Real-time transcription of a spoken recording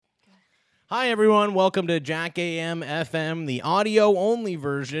Hi, everyone. Welcome to Jack AM FM, the audio-only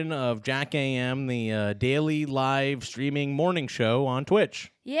version of Jack AM, the daily live streaming morning show on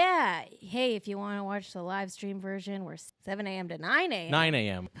Twitch. Yeah. Hey, if you want to watch the live stream version, we're 7 a.m. to 9 a.m. 9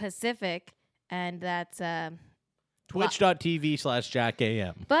 a.m. Pacific, and that's... Twitch.tv/Jack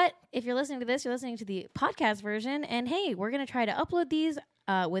AM. But if you're listening to this, you're listening to the podcast version, and hey, we're going to try to upload these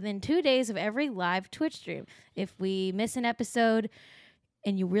within 2 days of every live Twitch stream. If we miss an episode...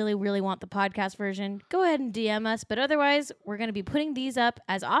 and you really, really want the podcast version, go ahead and DM us. But otherwise, we're going to be putting these up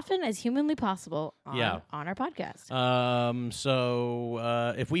as often as humanly possible on our podcast.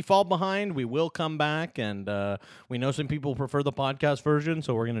 So if we fall behind, we will come back. And we know some people prefer the podcast version,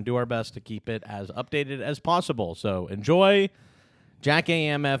 so we're going to do our best to keep it as updated as possible. So enjoy Jack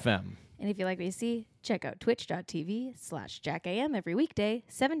AM FM. And if you like what you see, check out twitch.tv/JackAM every weekday,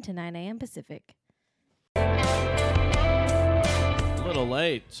 7 to 9 a.m. Pacific. A little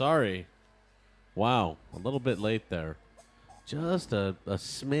late, sorry. Wow, a little bit late there. Just a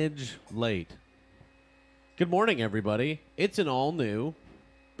smidge late. Good morning, everybody. It's an all-new,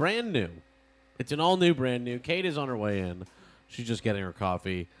 brand new. It's an all-new, brand new. Kate is on her way in. She's just getting her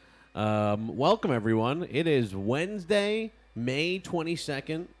coffee. Welcome, everyone. It is Wednesday, May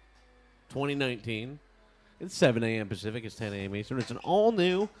 22nd, 2019. It's 7 a.m. Pacific. It's 10 a.m. Eastern. It's an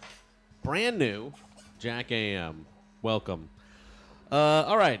all-new, brand new Jack AM. Welcome.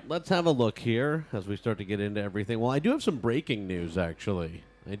 All right, let's have a look here as we start to get into everything. Well, I do have some breaking news, actually.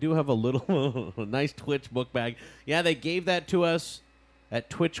 I do have a little nice Twitch book bag. Yeah, they gave that to us at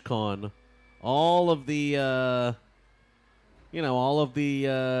TwitchCon. All of the,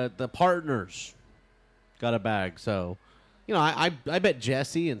 the partners got a bag. So, I bet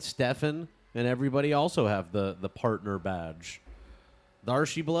Jesse and Stefan and everybody also have the partner badge. There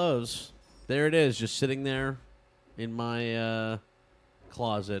she blows. There it is, just sitting there in my...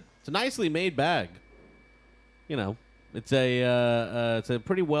 closet. It's a nicely made bag. It's a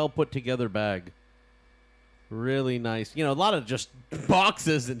pretty well put together bag. Really nice. A lot of just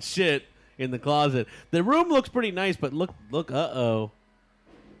boxes and shit in the closet. The room looks pretty nice, but look,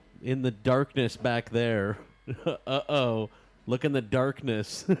 in the darkness back there. Look in the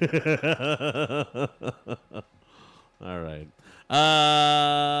darkness. All right.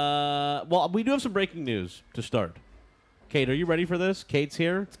 Well, we do have some breaking news to start. Kate, are you ready for this? Kate's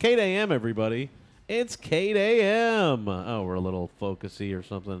here. It's Kate AM, everybody. It's Kate AM. Oh, we're a little focusy or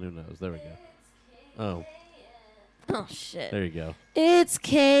something. Who knows? There we go. Oh, shit. There you go. It's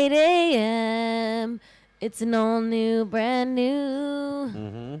Kate AM. It's an all-new, brand new.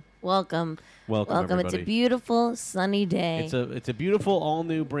 Mm-hmm. Welcome. Everybody. It's a beautiful, sunny day. It's a beautiful,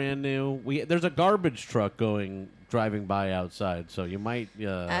 all-new, brand new. There's a garbage truck driving by outside, so you might...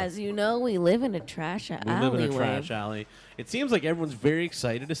 As you know, we live in a trash alley. It seems like everyone's very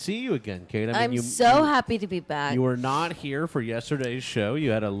excited to see you again, Kate. I'm so happy to be back. You were not here for yesterday's show.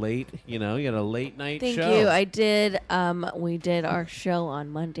 You had a late, late night show. Thank you. I did. We did our show on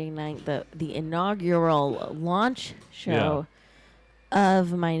Monday night, the inaugural launch show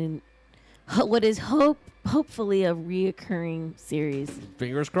of my... what is hopefully a reoccurring series.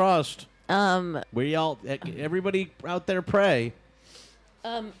 Fingers crossed. Everybody out there pray.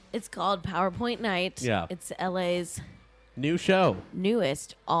 It's called PowerPoint Night. Yeah. It's LA's new show.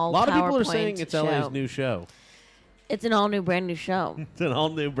 Newest A lot of people are saying it's show. LA's new show. It's an all new, brand new show. It's an all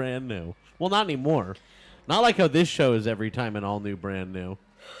new, brand new. Well, not anymore. Not like how this show is every time an all new, brand new.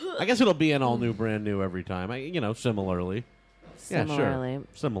 I guess it'll be an all new, brand new every time. Similarly. Yeah, sure.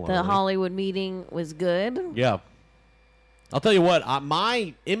 Similarly. The Hollywood meeting was good. Yeah. I'll tell you what,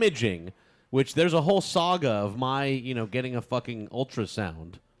 my imaging, which there's a whole saga of my, getting a fucking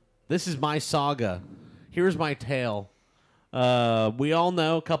ultrasound. This is my saga. Here's my tale. We all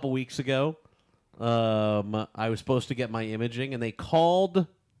know a couple weeks ago, I was supposed to get my imaging, and they called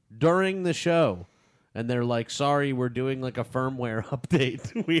during the show. And they're like, sorry, we're doing like a firmware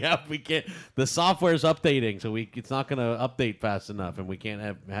update. we can't. The software's updating, so it's not going to update fast enough, and we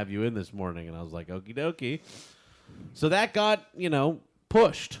can't have you in this morning. And I was like, okie dokie. So that got,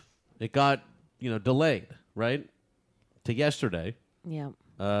 pushed. It got, delayed, right? To yesterday. Yeah.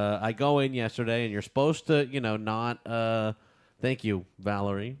 I go in yesterday, and you're supposed to, not. Thank you,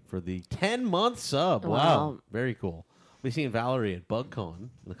 Valerie, for the 10-month sub. Wow. Very cool. We'll be seeing Valerie at BugCon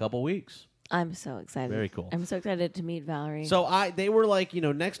in a couple weeks. I'm so excited. Very cool. I'm so excited to meet Valerie. So they were like,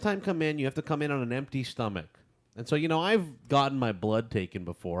 next time come in, you have to come in on an empty stomach. And so, I've gotten my blood taken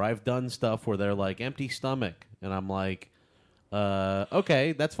before. I've done stuff where they're like, empty stomach. And I'm like,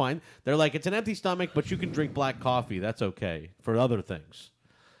 okay, that's fine. They're like, it's an empty stomach, but you can drink black coffee. That's okay for other things.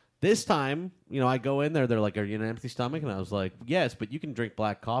 This time, I go in there. They're like, "Are you on an empty stomach?" And I was like, "Yes, but you can drink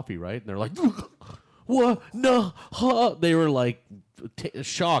black coffee, right?" And they're like, "What? No!" Huh? They were like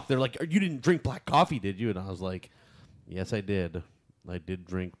shocked. They're like, "You didn't drink black coffee, did you?" And I was like, "Yes, I did. I did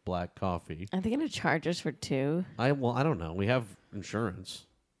drink black coffee." Are they going to charge us for 2? I don't know. We have insurance.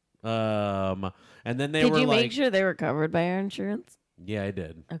 And then they Did were you like, make sure they were covered by our insurance? "Yeah, I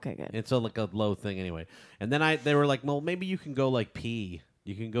did." Okay, good. It's like a low thing anyway. And then they were like, "Well, maybe you can go like pee.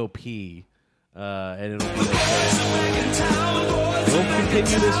 You can go pee, and it'll be okay." We'll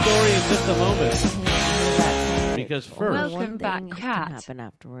continue this story in just a moment because first, Welcome back, can Cat. happen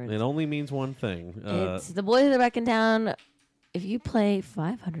afterwards. it only means one thing. It's the boys are back in town. If you play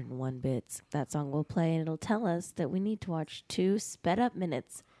 501 bits, that song will play, and it'll tell us that we need to watch 2 sped up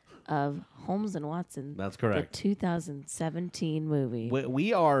minutes of Holmes and Watson. That's correct. The 2017 movie.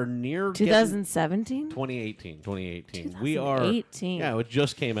 We are near 2017? 2018. We are 2018. Yeah, it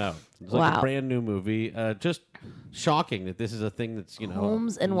just came out. It's like a Wow. brand new movie. Just shocking that this is a thing that's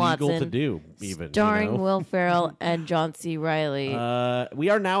Holmes and legal Watson, to do. Even starring Will Ferrell and John C. Reilly. We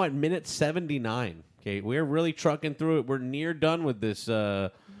are now at minute 79. Okay, we're really trucking through it. We're near done with this.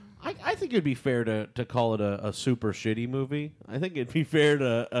 I think it'd be fair to call it a super shitty movie. I think it'd be fair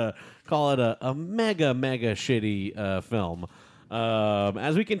to call it a mega shitty film.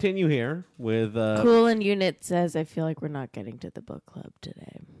 As we continue here with Cool and Unit says, I feel like we're not getting to the book club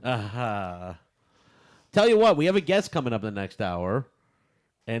today. Tell you what, we have a guest coming up in the next hour,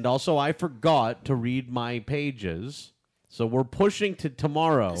 and also I forgot to read my pages. So we're pushing to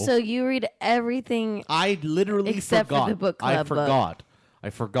tomorrow. So you read everything. I literally except forgot. for the book club I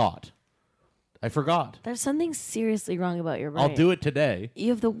forgot. There's something seriously wrong about your brain. I'll do it today,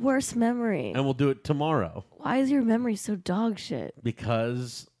 You have the worst memory. and we'll do it tomorrow. Why is your memory so dog shit?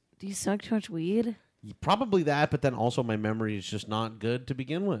 Because Do you smoke too much weed? probably that, but then also my memory is just not good to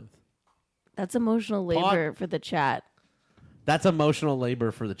begin with. That's emotional labor for the chat. That's emotional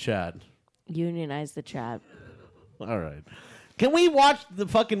labor for the chat. Unionize the chat. All right. Can we watch the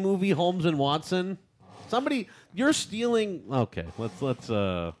fucking movie Holmes and Watson? Somebody, you're stealing. Okay, let's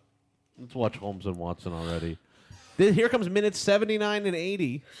watch Holmes and Watson already. Here comes minutes 79 and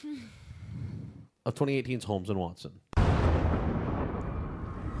 80 of 2018's Holmes and Watson.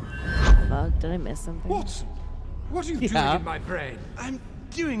 Fuck, did I miss something? Watson, what are you doing in my brain? I'm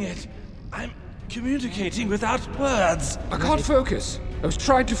doing it. I'm communicating without words. I can't focus. I was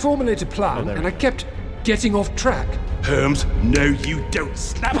trying to formulate a plan, there and we I kept getting off track. Holmes, no you don't.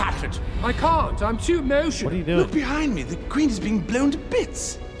 Snap at it. I can't. I'm too emotional. What are you doing? Look behind me. The Queen is being blown to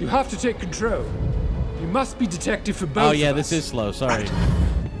bits. You have to take control. You must be detective for both Oh yeah, of us. this is slow. Sorry.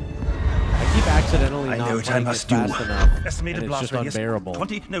 I keep accidentally I not know what I playing must it do. fast enough, Estimated and it's blast just radius. unbearable.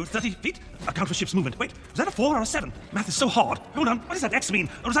 30 feet. Account for ship's movement. Wait, was that a 4 or a 7? Math is so hard. Hold on, what does that X mean?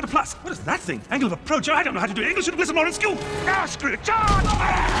 Or is that a plus? What is that thing? Angle of approach. Oh, I don't know how to do English and listen more in school. Ah, screw it. Charge!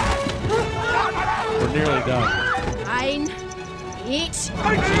 We're nearly done. 9, 8, She's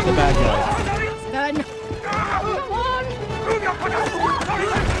the bad guy. 7. Come on.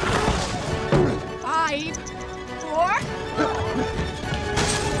 5, 4, 2.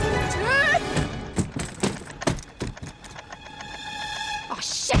 Oh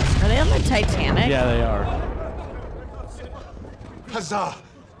shit! Are they on the Titanic? Yeah, they are. Huzzah!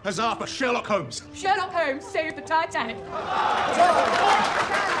 Huzzah for Sherlock Holmes! Sherlock Holmes saved the Titanic.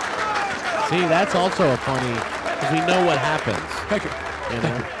 See, that's also a funny because we know what happens. Thank you. You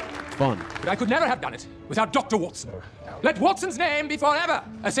know, it's fun. But I could never have done it without Dr. Watson. Let Watson's name be forever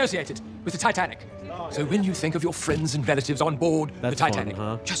associated with the Titanic. So when you think of your friends and relatives on board That's the Titanic,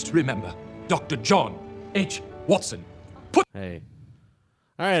 fun, huh? just remember Dr. John H. Watson. Hey,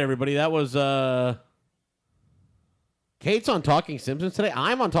 all right, everybody. That was Kate's on Talking Simpsons today.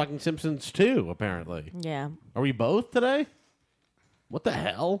 I'm on Talking Simpsons too. Apparently, Yeah. are we both today? What the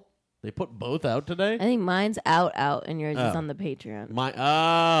hell? They put both out today. I think mine's out, and yours is Oh. on the Patreon.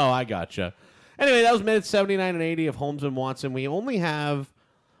 I gotcha. Anyway, that was minutes 79 and 80 of Holmes and Watson. We only have,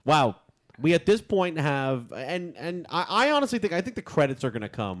 we at this point have, and I honestly think the credits are going to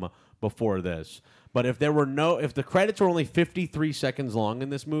come before this. But if the credits were only 53 seconds long in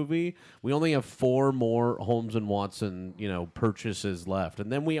this movie, we only have 4 more Holmes and Watson, purchases left,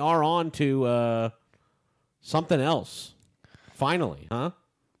 and then we are on to something else. Finally, huh?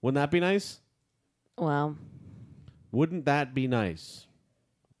 Wouldn't that be nice? Well, Wouldn't that be nice?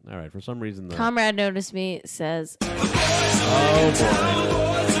 All right, for some reason, though. Comrade Notice Me says,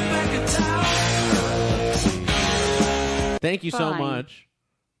 Thank you so Fine. much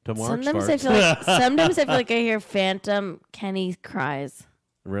to Mark sometimes I feel like I hear Phantom Kenny cries.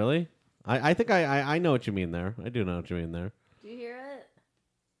 Really? I think I know what you mean there. I do know what you mean there. Do you hear it?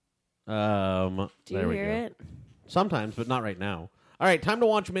 Do you there we hear go. it? Sometimes, but not right now. All right, time to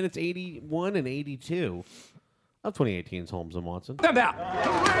watch minutes 81 and 82 of 2018's Holmes and Watson. Stand down.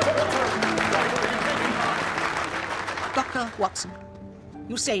 Dr. Watson,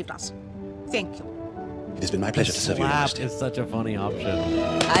 you saved us. Thank you. It has been my pleasure to serve Your Slap Majesty. is such a funny option.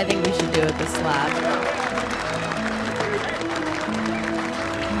 I think we should do it the slap.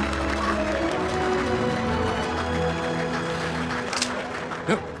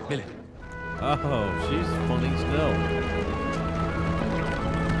 No, Millie. Oh, she's funny still.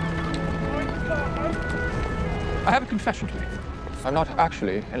 I have a confession to make. I'm not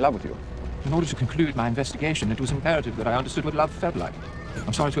actually in love with you. In order to conclude my investigation, it was imperative that I understood what love felt like.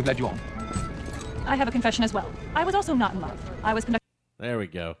 I'm sorry to have led you on. I have a confession as well. I was also not in love. I was conducting There we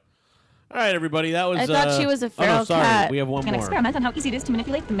go. All right, everybody. That was. I thought she was a Oh, feral no, sorry. cat. We have one an more. experiment on how easy it is to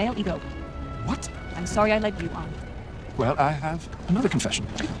manipulate the male ego. What? I'm sorry I led you on. Well, I have another confession.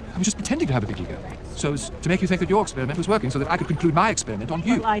 I was just pretending to have a big ego, so as to make you think that your experiment was working, so that I could conclude my experiment on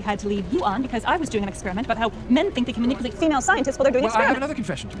you. Well, I had to lead you on because I was doing an experiment about how men think they can manipulate female scientists while they're doing Well, I have experiments. another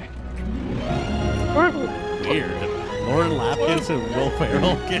confession to make. Weird. Lauren Lapkus and Will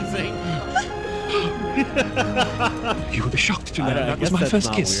Ferrell kissing. You will be shocked to learn I that was guess my that's first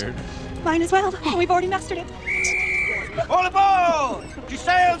not kiss. weird. Mine as well. We've already mastered it. All aboard!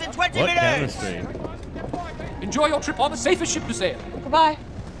 Giselle in 20 What minutes! chemistry? Enjoy your trip on the safest ship to sail. Goodbye.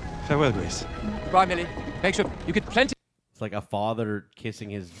 Farewell, Grace. Goodbye, Millie. Make sure you get plenty. It's like a father kissing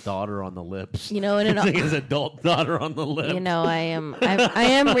his daughter on the lips. You know, in Kissing an, his adult daughter on the lips. you know, I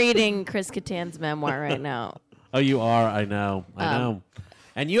am reading Chris Kattan's memoir right now. Oh, you are. I know. I know.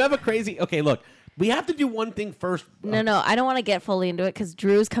 And you have a crazy. Okay, look. We have to do one thing first. No, I don't want to get fully into it because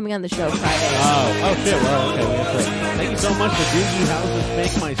Drew's coming on the show Friday. Oh shit. Well, okay. We have to, thank you so much for Doogie Houses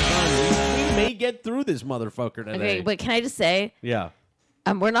Make My Son. We may get through this motherfucker today. Okay, but can I just say, yeah,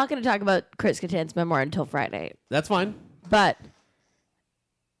 we're not going to talk about Chris Kattan's memoir until Friday. that's fine. But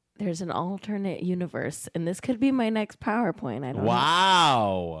there's an alternate universe, and this could be my next PowerPoint. I don't know.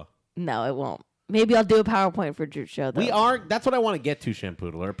 Wow. No, it won't. Maybe I'll do a PowerPoint for Drew's show, though. We are. That's what I want to get to,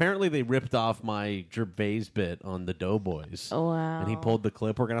 Shampoodler. Apparently, they ripped off my Gervais bit on the Doughboys. Oh, wow. And he pulled the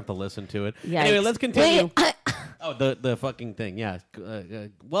clip. We're gonna have to listen to it. Yikes. Anyway, let's continue. Wait, Oh, the fucking thing. Yeah.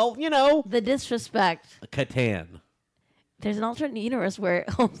 Well, you know, the disrespect. Catan. There's an alternate universe where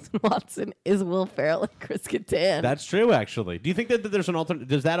Holmes and Watson is Will Ferrell and Chris Kattan. That's true, actually. Do you think that there's an alternate?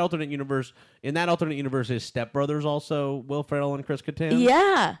 Does that alternate universe? In that alternate universe, is Step Brothers also Will Ferrell and Chris Kattan?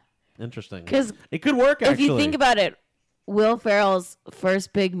 Yeah. Interesting. 'Cause it could work. Actually, If you think about it, Will Ferrell's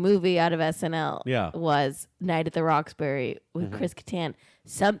first big movie out of SNL was Night at the Roxbury with Chris Kattan.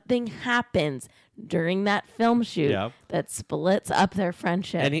 Something happens during that film shoot that splits up their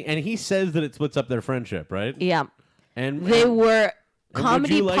friendship. and he says that it splits up their friendship, right? Yeah. And They were would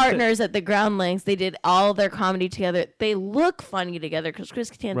comedy you like partners at the Groundlings. They did all their comedy together. They look funny together because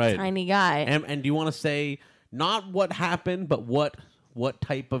Chris Kattan's a tiny guy. And do you want to say not what happened, but what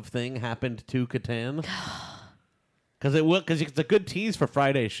type of thing happened to Catan? Because it's a good tease for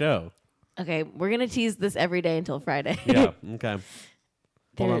Friday's show. Okay, we're going to tease this every day until Friday. Yeah. Okay.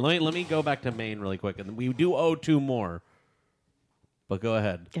 Hold on. Let me go back to Maine really quick, and we do owe 2 more. But go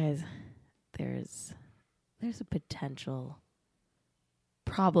ahead, Guys, there's a potential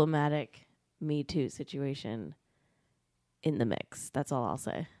problematic Me Too situation in the mix. That's all I'll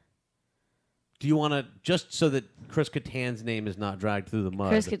say. Do you want to just so that Chris Kattan's name is not dragged through the mud?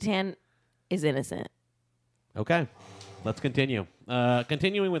 Chris Kattan is innocent. Okay, let's continue.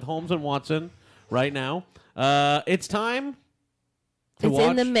 Continuing with Holmes and Watson right now. It's time to It's watch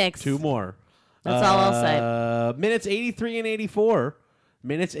in the mix. 2 more. That's all I'll say. Minutes 83 and 84.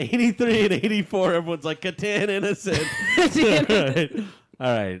 Minutes 83 and 84. Everyone's like, Catan innocent. All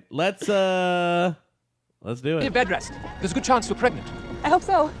right. Let's do Your it. bed rest. There's a good chance you're pregnant. I hope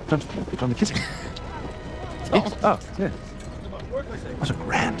so. From the kissing. Yes. Oh, yeah. What a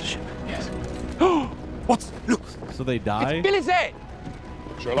grand ship. Yes. What's... Look. So they die? Billy Zane.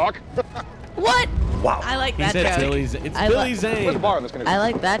 Sherlock? What? Wow. I like He that said joke. Billy Zane. It's I Billy li- Zane. Where's the bar in this connection? I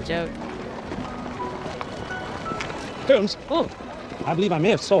like that joke. Holmes. Oh, I believe I may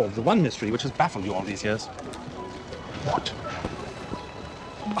have solved the one mystery which has baffled you all these years. What?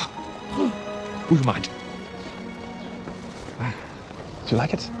 Would you mind? Do you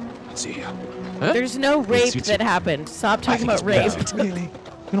like it? Let's see here. There's no rape suits that you. happened. Stop I talking think about it's rape. perfect. Really?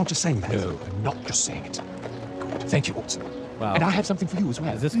 You're not just saying that. No, I'm not just saying it. Thank you, Watson. Wow. And I have something for you as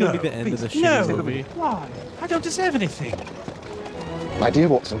well. Is this going to be the end of the shitty movie? Why? I don't deserve anything. My dear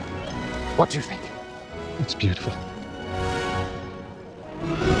Watson, What do you think? It's beautiful.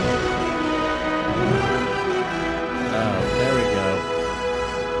 Oh, there we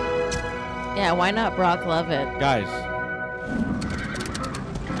go. Yeah, why not Brock Lovett? Guys,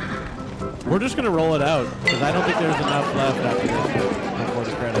 we're just going to roll it out because I don't think there's enough left after this before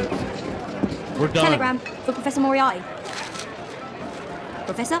the credits. We're done. Telegram for Professor Moriarty.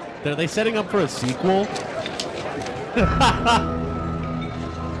 Professor? Are they setting up for a sequel?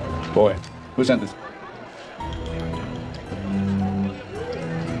 Boy, who sent this?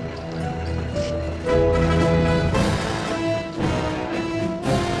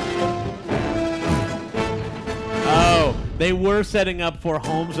 Oh, they were setting up for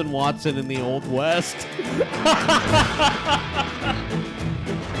Holmes and Watson in the Old West.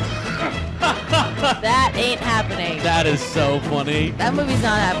 That ain't happening. That is so funny. That movie's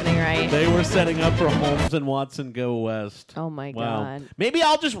not happening, right? They were setting up for Holmes and Watson Go West. Oh my Wow. God. Maybe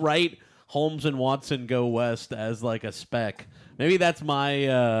I'll just write Holmes and Watson Go West as like a spec. Maybe that's my.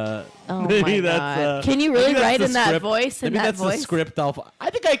 Oh maybe my that's, God. Can you really maybe that's write the in that script. voice? Maybe in that that's voice? the script. I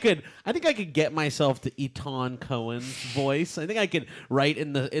think I could get myself to Eton Cohen's voice. I think I could write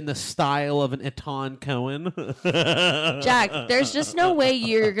in the style of an Eton Cohen. Jack, there's just no way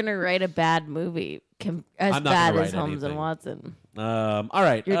you're gonna write a bad movie as I'm not bad gonna as write Holmes anything. and Watson. All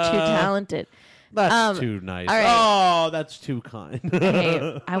right, You're too talented. That's too nice. all right. Oh, that's too kind.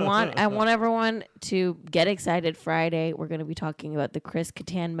 Hey, I want everyone to get excited. Friday, we're going to be talking about the Chris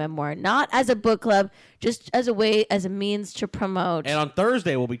Kattan memoir, not as a book club, just as a means to promote. And on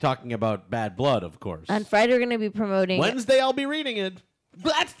Thursday, we'll be talking about Bad Blood, of course. On Friday, we're going to be promoting. Wednesday, I'll be reading it.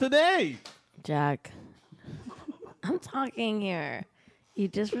 That's today. Jack, I'm talking here. You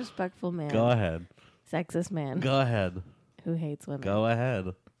disrespectful man. Go ahead. Sexist man. Go ahead. Who hates women. Go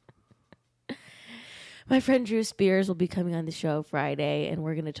ahead. My friend Drew Spears will be coming on the show Friday, and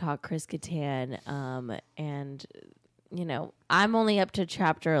we're going to talk Chris Kattan. And, you know, I'm only up to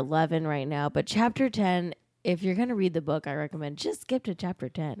chapter 11 right now, but chapter 10, if you're going to read the book, I recommend just skip to chapter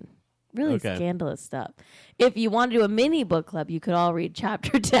 10. Really scandalous stuff. If you want to do a mini book club, you could all read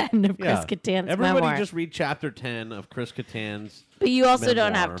chapter 10 of Chris Kattan's Everybody memoir. just read chapter 10 of Chris Kattan's But you also memoir.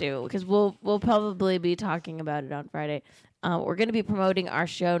 don't have to, because we'll probably be talking about it on Friday. We're going to be promoting our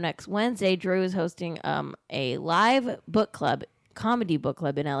show next Wednesday. Drew is hosting a live book club, comedy book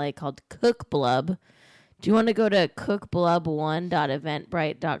club in LA called Cook Blub. Do you want to go to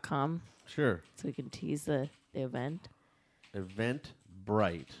cookblub1.eventbrite.com? Sure. So we can tease the event.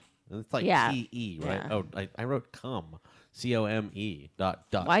 Eventbrite. It's like T-E, right? Yeah. Oh, I wrote cum. C-O-M-E dot.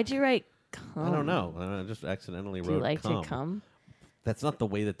 Why'd you write cum? I don't know. I just accidentally Do wrote you like cum. to cum? That's not the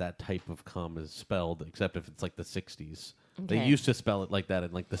way that type of cum is spelled, except if it's like the 60s. Okay. They used to spell it like that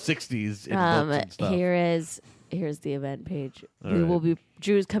in like the 60s in books and stuff. Here's the event page. All We right. will be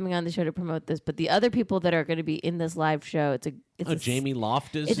Drew's coming on the show to promote this, but the other people that are going to be in this live show, it's Jamie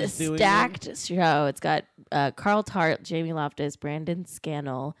Loftus It's is a doing stacked show. It's got Carl Tart, Jamie Loftus, Brandon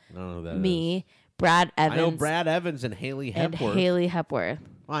Scannell, I don't know who that me, is. Brad Evans. I know Brad Evans and Haley Hepworth. And Haley Hepworth.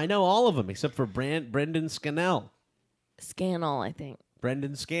 Well, I know all of them except for Brendan Scannell. Scannell, I think.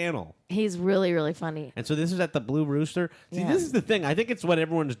 Brendan Scannell. He's really, really funny. And so this is at the Blue Rooster. See, this is the thing. I think it's what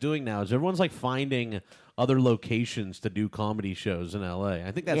everyone's doing now is everyone's like finding other locations to do comedy shows in LA.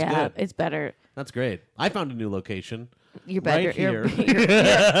 I think that's good. It's better. That's great. I found a new location. Your Right bedroom,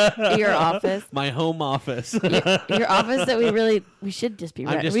 here. your office, My home office. your office that we should just be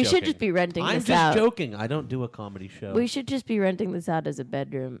I'm just we should joking. just be renting I'm this just out. joking. I don't do a comedy show. We should just be renting this out as a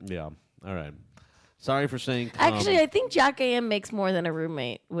bedroom. Yeah. All right. Sorry for saying. Actually, I think Jack AM makes more than a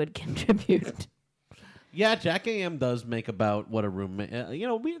roommate would contribute. Yeah, Jack AM does make about what a roommate.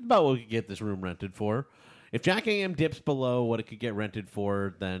 About what we could get this room rented for. If Jack AM dips below what it could get rented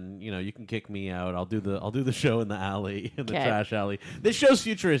for, then you can kick me out. I'll do the show in the alley, in the trash alley. This show's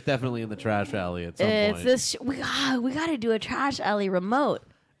future is definitely in the trash alley at some point. We got to do a trash alley remote.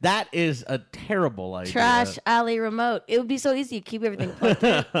 That is a terrible idea. Trash alley remote. It would be so easy. You keep everything plugged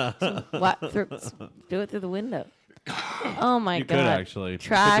in. Do it through the window. Oh my you God! Could actually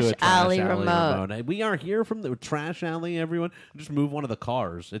trash You could do a alley remote. We are here from the trash alley. Everyone, just move one of the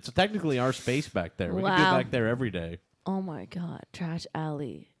cars. It's technically our space back there. We could do it back there every day. Oh my God! Trash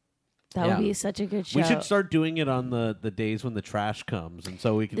alley. That would be such a good show. We should start doing it on the days when the trash comes, and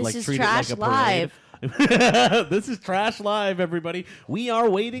so we can treat it like a live. parade. This is Trash Live, everybody. We are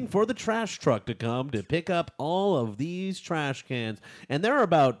waiting for the trash truck to come to pick up all of these trash cans, and there are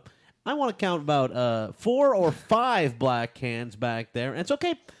about, I want to count about 4 or 5 black cans back there. And it's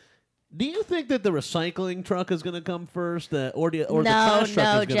okay. Do you think that the recycling truck is going to come first, or the trash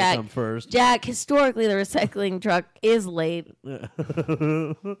truck is going to come first? Jack, historically, the recycling truck is late.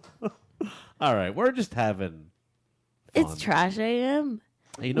 All right, we're just having fun. It's Trash AM.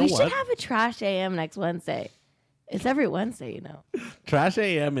 You know we what? should have a Trash AM next Wednesday. It's every Wednesday, Trash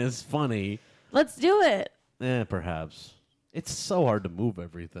AM is funny, Let's do it. Perhaps. It's so hard to move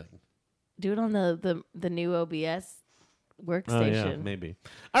everything. Do it on the new OBS workstation. Oh, yeah, maybe.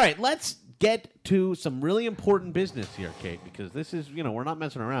 All right, let's get to some really important business here, Kate, because this is, we're not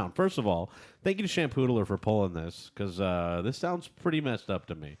messing around. First of all, thank you to Shampoodler for pulling this, because this sounds pretty messed up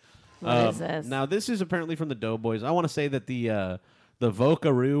to me. What is this? Now, this is apparently from the Doughboys. I want to say that the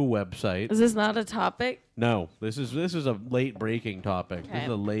Vocaroo website. Is this not a topic? No, this is a late breaking topic. Okay. This is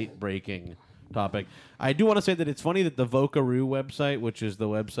a late breaking topic. I do want to say that it's funny that the Vocaroo website, which is the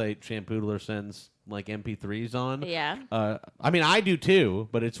website Shampoodler sends like MP3s on. Yeah. I mean, I do too,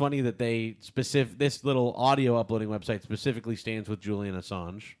 but it's funny that this little audio uploading website specifically stands with Julian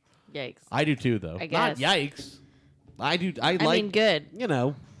Assange. Yikes. I do too, though. I guess. Not yikes. I do. I mean, good.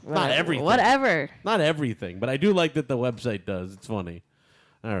 Not everything. Whatever. Not everything, but I do like that the website does. It's funny.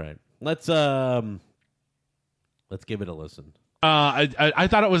 All right, let's give it a listen. I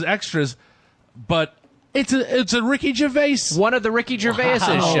thought it was extras, but it's a Ricky Gervais, one of the Ricky Gervais's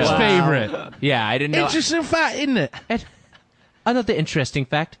shows. Favorite. Yeah, I didn't know. Interesting fact, isn't it? And another interesting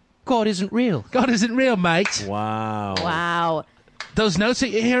fact: God isn't real. God isn't real, mate. Wow. Those notes that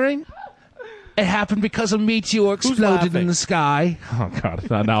you're hearing, it happened because a meteor exploded in the sky. Oh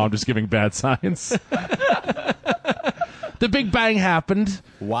God! Now I'm just giving bad science. The Big Bang happened.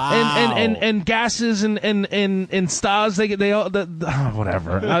 Wow. And gases and stars, they all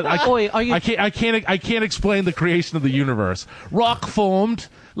whatever. I can't explain the creation of the universe. Rock formed,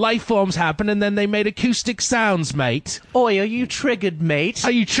 life forms happened, and then they made acoustic sounds, mate. Oi, are you triggered, mate?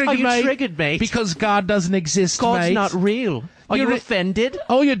 Are you triggered, mate? Because God doesn't exist, God's mate. not real. Are you offended?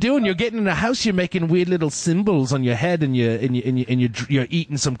 All you're doing, you're getting in a house, you're making weird little symbols on your head, and you're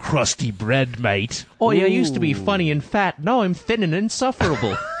eating some crusty bread, mate. Oi, I used to be funny and fat. Now I'm thin and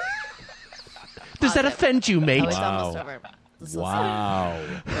insufferable. Does that offend you, mate? Oh, it's almost over. Wow.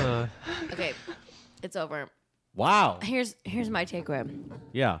 Okay, it's over. Wow. Here's my takeaway.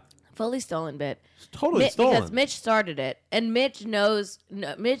 Yeah. Fully stolen bit. It's totally stolen. Because Mitch started it, and Mitch knows.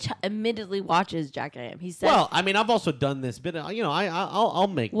 No, Mitch admittedly watches Jack AM. He said, "Well, I mean, I've also done this bit. I'll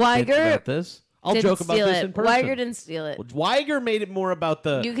make Weiger bits about this. I'll joke about this in person. Weiger didn't steal it. Well, Weiger made it more about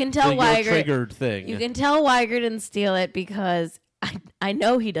the you can tell Weiger triggered thing. You can tell Weiger didn't steal it because I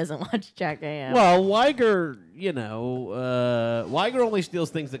know he doesn't watch Jack AM. Well, Weiger, Weiger only steals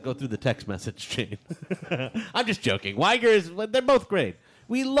things that go through the text message chain. I'm just joking. They're both great.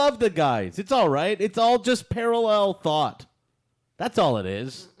 We love the guys. It's all right. It's all just parallel thought. That's all it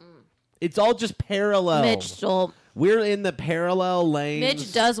is. It's all just parallel. Mitch stole. We're in the parallel lanes.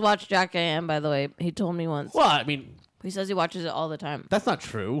 Mitch does watch Jack AM, by the way. He told me once. Well, I mean, he says he watches it all the time. That's not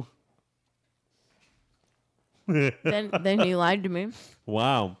true. Then you lied to me.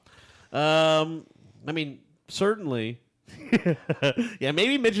 Wow. I mean, certainly. Yeah,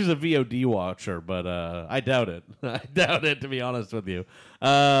 maybe Mitch is a VOD watcher, but I doubt it. I doubt it, to be honest with you.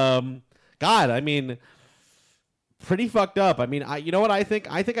 God, I mean, pretty fucked up. I mean, you know what I think?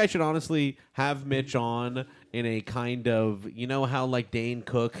 I think I should honestly have Mitch on in a kind of, how like Dane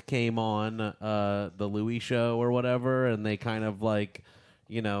Cook came on the Louis show or whatever, and they kind of like,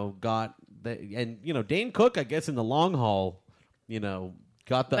 got Dane Cook, I guess in the long haul,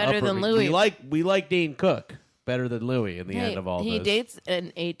 got the better upper. Than Louis. We like Dane Cook better than Louis in the end of all this. He dates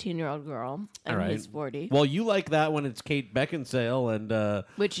an 18-year-old girl, and right. he's 40. Well, you like that when it's Kate Beckinsale and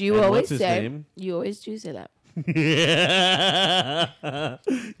which you and always what's his say. Name? You always do say that.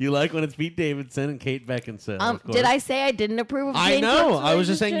 You like when it's Pete Davidson and Kate Beckinsale. Of course. Did I say I didn't approve of I Jane know. Cook's I was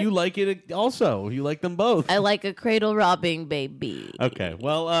just saying you relationship? like it also. You like them both. I like a cradle robbing baby. Okay.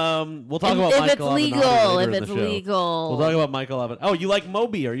 Well, we'll talk about if Michael it's Avenatti legal. later If in it's the show. legal. We'll talk about Michael Avenatti. Oh, you like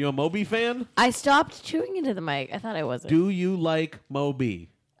Moby? Are you a Moby fan? I stopped chewing into the mic. I thought I wasn't. Do you like Moby?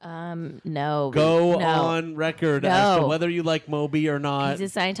 No. Go no. on record as to whether you like Moby or not.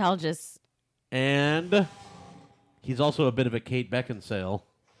 He's a Scientologist. And he's also a bit of a Kate Beckinsale.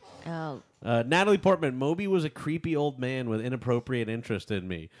 Oh. Natalie Portman. Moby was a creepy old man with inappropriate interest in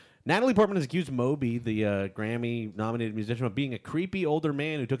me. Natalie Portman has accused Moby, the Grammy-nominated musician, of being a creepy older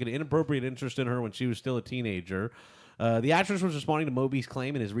man who took an inappropriate interest in her when she was still a teenager. The actress was responding to Moby's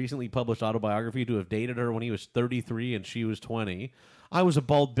claim in his recently published autobiography to have dated her when he was 33 and she was 20. I was a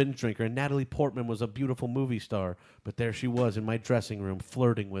bald binge drinker, and Natalie Portman was a beautiful movie star. But there she was in my dressing room,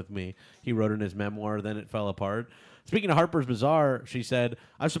 flirting with me. He wrote in his memoir, Then It Fell Apart. Speaking of Harper's Bazaar, she said,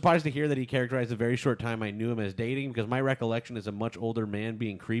 I was surprised to hear that he characterized the very short time I knew him as dating, because my recollection is a much older man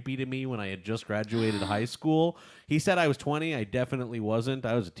being creepy to me when I had just graduated high school. He said I was 20. I definitely wasn't.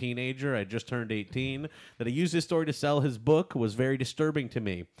 I was a teenager. I just turned 18. That he used this story to sell his book was very disturbing to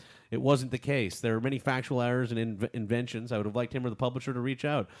me. It wasn't the case. There are many factual errors and inventions. I would have liked him or the publisher to reach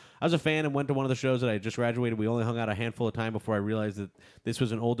out. I was a fan and went to one of the shows that I had just graduated. We only hung out a handful of time before I realized that this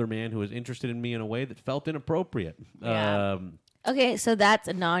was an older man who was interested in me in a way that felt inappropriate. Yeah. Okay, so that's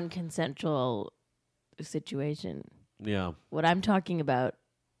a non-consensual situation. Yeah. What I'm talking about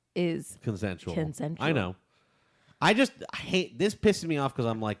is consensual. I know. I hate this. Pisses me off because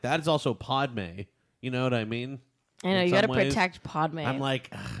I'm like, that is also Padme. You know what I mean? I know, you got to protect Padme. I'm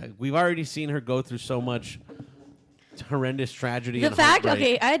like, we've already seen her go through so much horrendous tragedy. The and fact,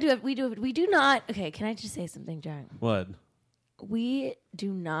 heartbreak. okay, we do not. Okay, can I just say something, Jack? What? We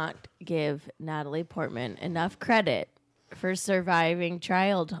do not give Natalie Portman enough credit for surviving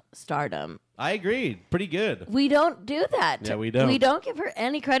child stardom. I agreed. Pretty good. We don't do that. Yeah, we don't. We don't give her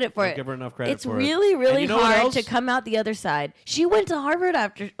any credit for it. Don't give her enough credit it's for really, it. really you know hard to come out the other side. She went to Harvard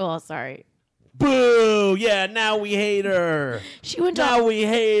after. Oh, sorry. Boo! Yeah, now we hate her. We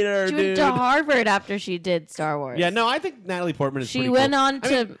hate her, She dude. went to Harvard after she did Star Wars. Yeah, no, I think Natalie Portman is She pretty went cool. on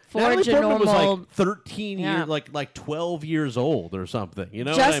to forge Natalie a Portman normal... was like 13 years, like 12 years old or something. You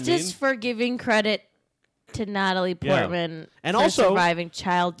know what I mean? Justice for giving credit to Natalie Portman and for also surviving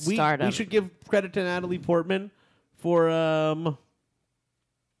child stardom. We should give credit to Natalie Portman for I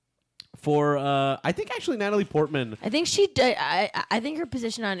think actually Natalie Portman. I think she did. I think her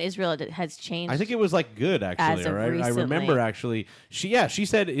position on Israel has changed. I think it was like good actually. As of I remember actually. She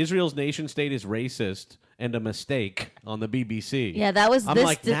said Israel's nation state is racist and a mistake on the BBC. Yeah, that was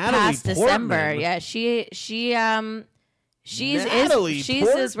this past Portman. December. Yeah, she's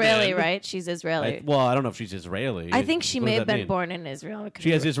Israeli, right? She's Israeli. I don't know if she's Israeli. I think she What may does have that been mean? born in Israel.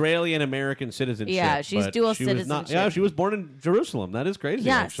 She has Israeli and American citizenship. Yeah, she's but dual she was not- citizenship. yeah, she was born in Jerusalem. That is crazy.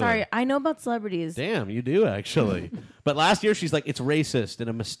 Yeah, actually. sorry. I know about celebrities. Damn, you do actually. But last year she's like, it's racist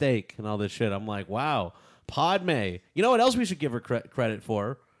and a mistake and all this shit. I'm like, wow, Padme. You know what else we should give her credit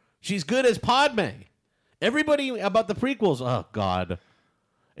for? She's good as Padme. Everybody about the prequels. Oh God.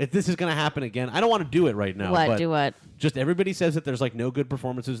 If this is going to happen again, I don't want to do it right now. What? But Do what? Just everybody says that there's like no good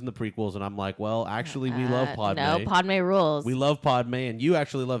performances in the prequels, and I'm like, well, actually, we love Padme. No, Padme rules. We love Padme, and you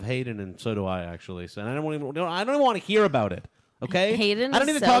actually love Hayden, and so do I actually. So I don't even want to hear about it. Okay, Hayden I don't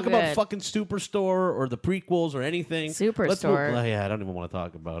is need to so talk good. about fucking Superstore or the prequels or anything. Superstore. Yeah, I don't even want to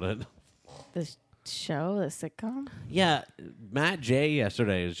talk about it. The show, the sitcom. Yeah, Matt J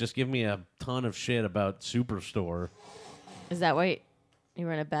yesterday was just giving me a ton of shit about Superstore. Is that why you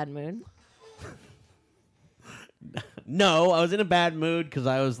were in a bad mood? No, I was in a bad mood because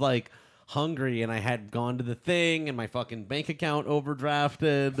I was like hungry and I had gone to the thing and my fucking bank account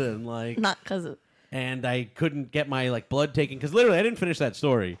overdrafted and like not because and I couldn't get my like blood taken because literally I didn't finish that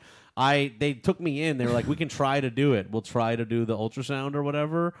story. They took me in. They were like, we can try to do it. We'll try to do the ultrasound or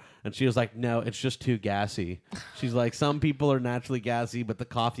whatever. And she was like, no, it's just too gassy. She's like, some people are naturally gassy, but the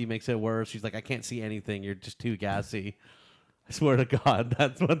coffee makes it worse. She's like, I can't see anything. You're just too gassy. I swear to God,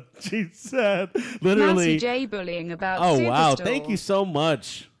 that's what she said. Literally. Massey J bullying about Oh, Superstore. wow. Thank you so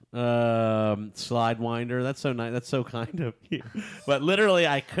much, Slidewinder. That's so nice. That's so kind of you. But literally,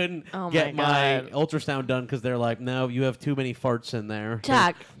 I couldn't get my ultrasound done because they're like, no, you have too many farts in there.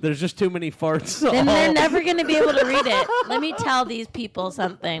 Jack. There's just too many farts. Then they're never going to be able to read it. Let me tell these people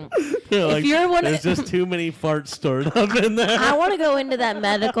something. Like, if you're one there's just too many farts stored up in there. I want to go into that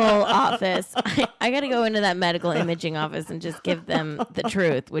medical office. I got to go into that medical imaging office and just give them the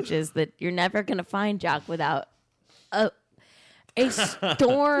truth, which is that you're never going to find Jack without a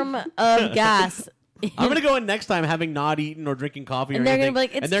storm of gas. I'm going to go in next time having not eaten or drinking coffee And or they're anything. gonna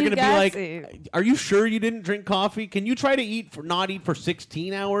be like, "It's and they're too gonna be gassy." like, are you sure you didn't drink coffee? Can you try to not eat for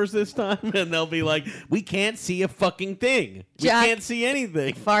 16 hours this time? And they'll be like, we can't see a fucking thing. Jack we can't see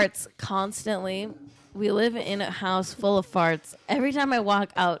anything. Farts constantly. We live in a house full of farts. Every time I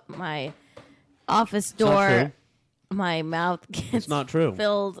walk out my office door, my mouth gets not true.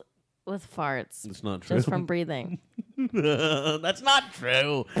 filled with farts. It's not true. Just from breathing. That's not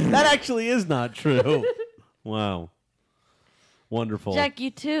true. That actually is not true. Wow. Wonderful. Jack,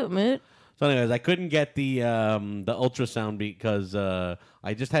 you too, Moot. So anyways, I couldn't get the ultrasound because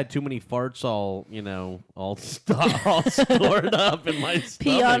I just had too many farts all stored up in my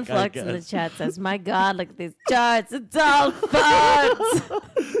stomach. Peon Flux in the chat says, my God, look at these charts. It's all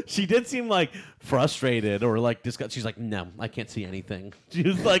farts. She did seem like frustrated or like disgusted. She's like, no, I can't see anything. She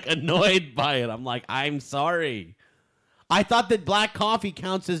was like annoyed by it. I'm like, I'm sorry. I thought that black coffee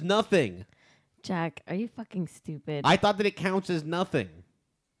counts as nothing. Jack, are you fucking stupid? I thought that it counts as nothing.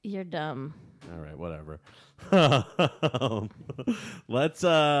 You're dumb. All right, whatever. Let's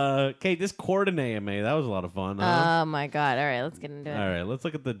okay, this Corden AMA, that was a lot of fun. Oh my God. All right, let's get into it. All right, let's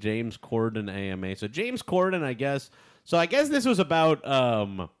look at the James Corden AMA. So James Corden, I guess this was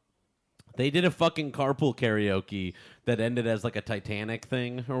about They did a fucking carpool karaoke that ended as like a Titanic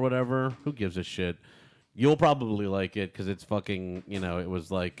thing or whatever. Who gives a shit? You'll probably like it because it's fucking, it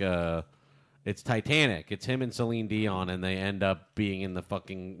was like, it's Titanic. It's him and Celine Dion, and they end up being in the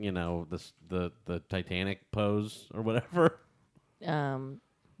fucking, the Titanic pose or whatever.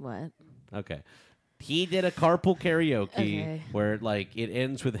 What? Okay. He did a carpool karaoke where it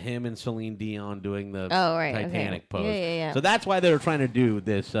ends with him and Celine Dion doing the Titanic pose. Yeah. So that's why they were trying to do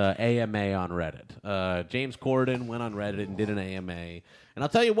this AMA on Reddit. James Corden went on Reddit and did an AMA. And I'll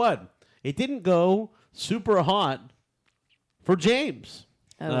tell you what, it didn't go super hot for James.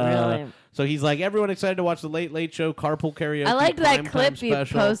 Oh, really? So he's like, everyone excited to watch the Late Late Show carpool karaoke. I liked that clip you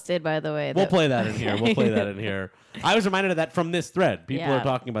special. posted, by the way. We'll play that in here. I was reminded of that from this thread. People are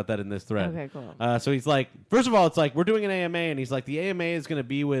talking about that in this thread. Okay, cool. So he's like, first of all, it's like, we're doing an AMA, and he's like, the AMA is going to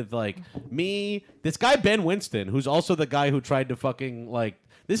be with, like, me, this guy Ben Winston, who's also the guy who tried to fucking, like,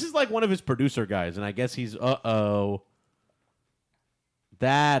 this is like one of his producer guys, and I guess he's,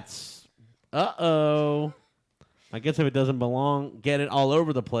 that's, I guess if it doesn't belong, get it all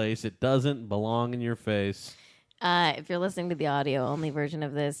over the place. It doesn't belong in your face. If you're listening to the audio-only version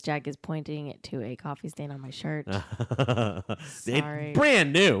of this, Jack is pointing it to a coffee stain on my shirt. Sorry. It's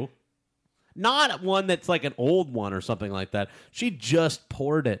brand new. Not one that's like an old one or something like that. She just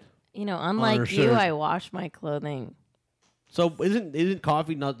poured it. Unlike you, I wash my clothing. So isn't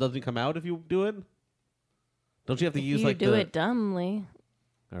coffee doesn't come out if you do it? Don't you have to use you like do it dumbly.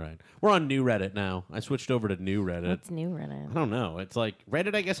 All right. We're on New Reddit now. I switched over to New Reddit. What's New Reddit? I don't know. It's like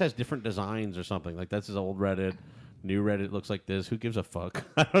Reddit, I guess, has different designs or something. Like, that's his old Reddit. New Reddit looks like this. Who gives a fuck?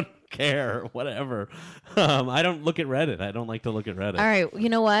 I don't care. Whatever. I don't look at Reddit. I don't like to look at Reddit. All right. You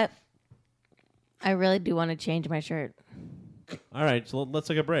know what? I really do want to change my shirt. All right. So let's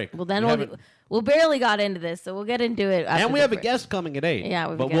take a break. Well, then we'll barely got into this, so we'll get into it after and we have a guest coming at 8. Yeah,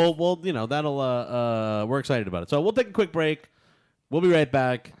 but we'll that'll we're excited about it. So we'll take a quick break. We'll be right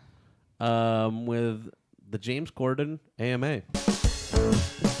back. With the James Corden AMA.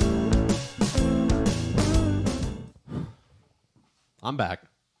 I'm back.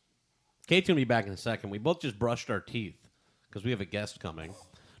 Kate's going to be back in a second. We both just brushed our teeth because we have a guest coming.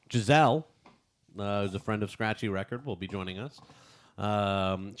 Giselle, who's a friend of Scratchy Record, will be joining us.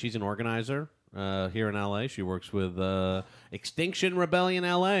 She's an organizer here in L.A. She works with Extinction Rebellion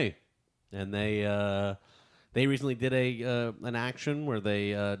L.A. And they recently did an action where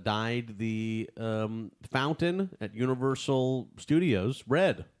they dyed the fountain at Universal Studios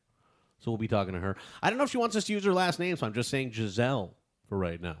red. So we'll be talking to her. I don't know if she wants us to use her last name, so I'm just saying Giselle for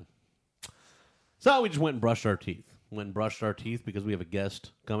right now. So we just went and brushed our teeth. Because we have a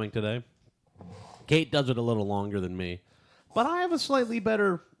guest coming today. Kate does it a little longer than me. But I have a slightly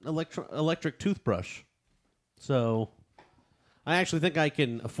better electric toothbrush. So I actually think I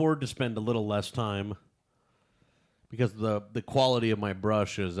can afford to spend a little less time because the quality of my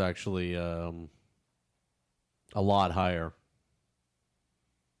brush is actually a lot higher.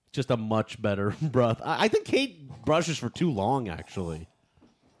 Just a much better brush. I think Kate brushes for too long, actually.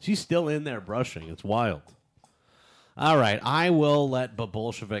 She's still in there brushing. It's wild. All right, I will let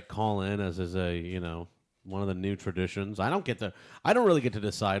Bolshevik call in, as is one of the new traditions. I don't really get to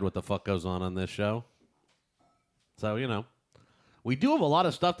decide what the fuck goes on this show. So, we do have a lot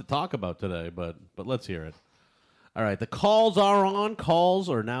of stuff to talk about today, but let's hear it. All right, the calls are on. Calls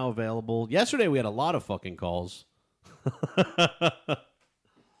are now available. Yesterday we had a lot of fucking calls.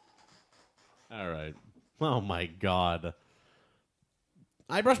 All right. Oh, my God.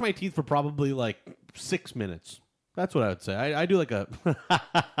 I brush my teeth for probably like 6 minutes. That's what I would say. I do like a...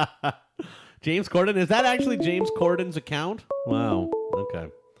 James Corden? Is that actually James Corden's account? Wow. Okay.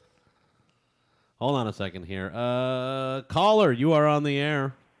 Hold on a second here. Caller, you are on the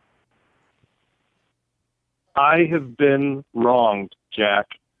air. I have been wronged, Jack.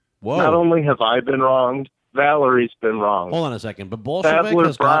 Whoa. Not only have I been wronged, Valerie's been wronged. Hold on a second. But Bolshevik Sadler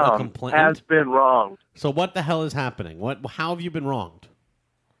has got a Brown complaint. has been wronged. So what the hell is happening? How have you been wronged?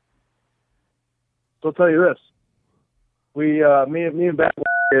 So I'll tell you this. Me and Bat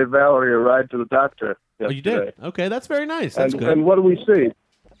gave Valerie a ride to the doctor yesterday. Oh, you did? Okay, that's very nice. That's good. And what do we see?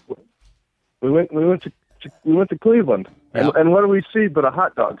 We went to Cleveland, Yeah. and what do we see but a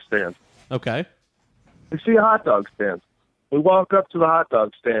hot dog stand? Okay. We see a hot dog stand. We walk up to the hot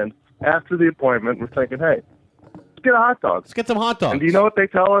dog stand after the appointment. We're thinking, hey, let's get a hot dog. Let's get some hot dogs. And do you know what they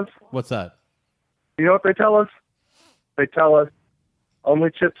tell us? What's that? You know what they tell us? They tell us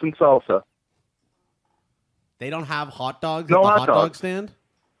only chips and salsa. They don't have hot dogs No at the hot hot dog dogs. stand?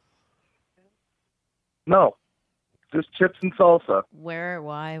 No. Just chips and salsa. Where?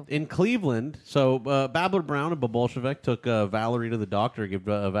 Why? In Cleveland. So Babbler Brown and Bolshevik took Valerie to the doctor, give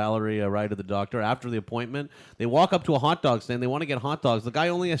Valerie a ride to the doctor. After the appointment, they walk up to a hot dog stand. They want to get hot dogs. The guy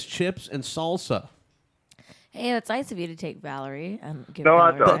only has chips and salsa. Hey, it's nice of you to take Valerie and give No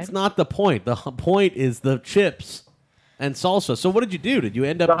Valerie hot dogs. That's not the point. The point is the chips and salsa. So what did you do? Did you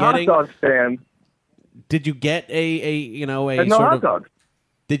end up The getting hot dog stand. Did you get a And sort no hot of dogs.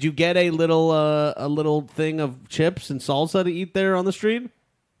 Did you get a little thing of chips and salsa to eat there on the street?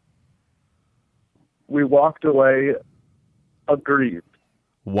 We walked away aggrieved.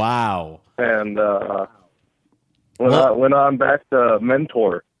 Wow. And went on back to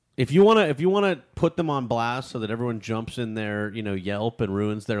Mentor. If you wanna put them on blast so that everyone jumps in their Yelp and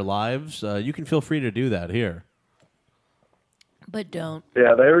ruins their lives, you can feel free to do that here. But don't.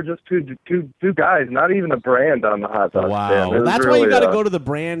 Yeah, they were just two guys, not even a brand on the hot dog stand. Wow, It was that's really, why you got to go to the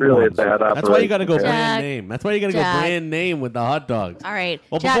brand. Really ones. bad That's why you got to go Jack. brand name. That's why you got to go Jack. brand name with the hot dogs. All right.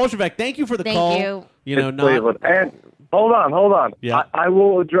 Well, Jack, Bolshevik, thank you for the thank call. you. It's Cleveland. And hold on. Yeah. I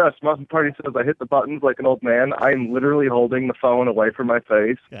will address. Muffin Party says I hit the buttons like an old man. I am literally holding the phone away from my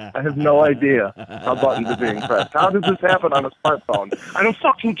face. I have no idea how buttons are being pressed. How does this happen on a smartphone? I don't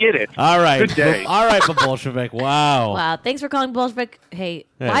fucking get it. All right. Good day. All right, Bolshevik. Wow. Wow. Thanks for calling Bolshevik. Hey,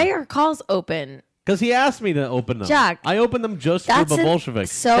 Hey. why are calls open? Because he asked me to open them. Jack, I opened them just for that's the a- Bolshevik.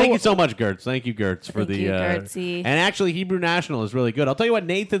 so- Thank you so much, Gertz. Thank you, Gertz, for Thank the. you, Gertzy. And actually, Hebrew National is really good. I'll tell you what,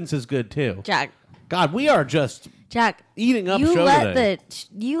 Nathan's is good too. Jack. God, we are just Jack, eating up you show let today.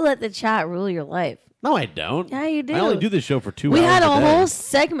 you let the chat rule your life. No, I don't. Yeah, you do. I only do this show for 2 We hours. had a day. whole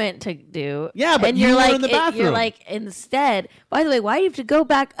segment to do. Yeah, but and you you're were like, in the You're bathroom. like, instead. By the way, why do you have to go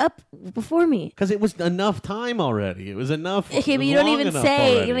back up before me? Because it was enough time already. It was enough. Okay, it but was you don't long even enough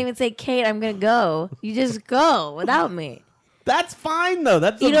say already. Kate, I'm gonna go. You just go without me. That's fine though.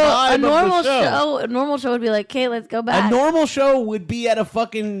 That's the You know, vibe a of the normal show. a normal show would be like, Kate, let's go back. A normal show would be at a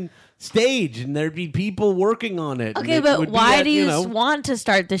fucking stage, and there'd be people working on it. and Okay, it but would be why at, do you know, want to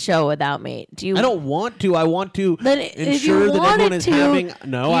start the show without me? Do you? I don't want to. I want to Then if ensure you that everyone wanted is to, having.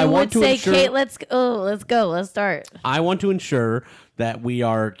 No, you I want would to say, ensure. Kate, let's go, let's start. I want to ensure that we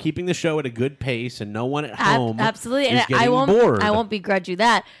are keeping the show at a good pace, and no one at home Absolutely, is and getting I won't. bored. I won't begrudge you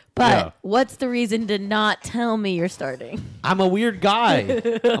that. But Yeah. what's the reason to not tell me you're starting? I'm a weird guy.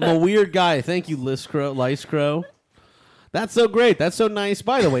 I'm a weird guy. Thank you, Lice Crow. That's so great. That's so nice.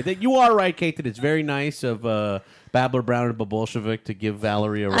 By the way, that you are right, Kate. That it's very nice of Babbler Brown and Bolshevik to give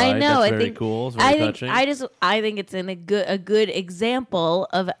Valerie a ride. I know. That's I very think, cool. It's very touching. I think it's a good example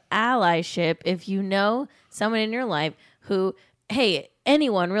of allyship. If you know someone in your life who, hey,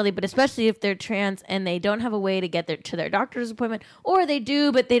 anyone really, but especially if they're trans and they don't have a way to get to their doctor's appointment, or they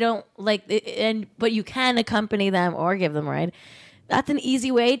do, but they don't but you can accompany them or give them a ride. That's an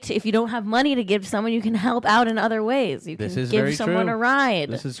easy way to, if you don't have money to give someone, you can help out in other ways. You can give someone a ride.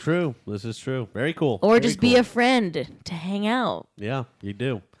 This is true. Very cool. Or Very just cool. be a friend to hang out. Yeah, you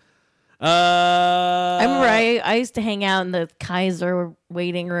do. I remember I used to hang out in the Kaiser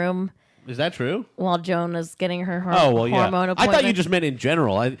waiting room. Is that true? While Joan was getting her Oh, yeah. hormone appointment. I thought you just meant in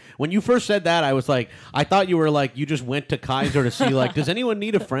general. When you first said that, I was like, I thought you were like, you just went to Kaiser to see, like, does anyone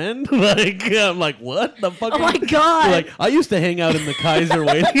need a friend? I'm like, what the fuck? Oh, my God. You're like, I used to hang out in the Kaiser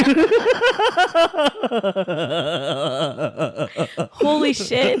waiting. Holy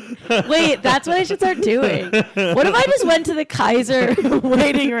shit. Wait, that's what I should start doing. What if I just went to the Kaiser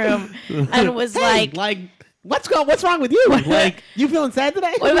waiting room and was like, what's wrong with you? Like, you feeling sad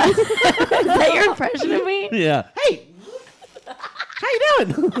today? What about, is that your impression of me? Yeah. Hey, how you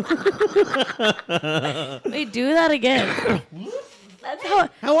doing? Wait, do that again. That's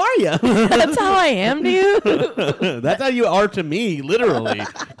how are you? That's how I am to you. That's how you are to me, literally,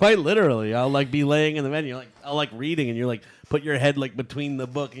 quite literally. I'll like be laying in the bed, and I'll like reading, and you're like put your head like between the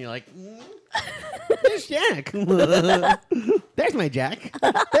book, and you're like, there's Jack. There's my Jack.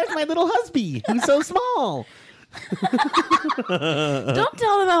 There's my little husband who's so small. Don't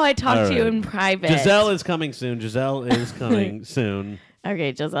tell them how I talk to you in private. Giselle is coming soon.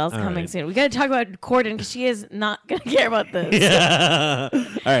 Okay, Giselle's coming right. soon. We got to talk about Corden because she is not going to care about this. Yeah. All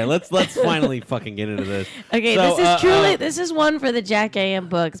right, let's finally fucking get into this. Okay, so, this is truly this is one for the Jack AM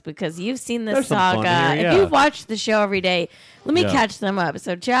books because you've seen this There's some fun saga. here, If yeah. you've watched the show every day, let me catch them up.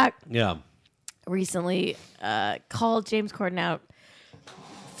 So Jack recently called James Corden out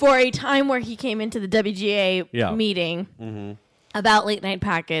for a time where he came into the WGA meeting about late night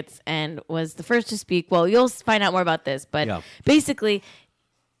packets and was the first to speak. Well, you'll find out more about this, but basically,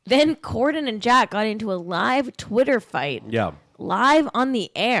 then Corden and Jack got into a live Twitter fight. Yeah. Live on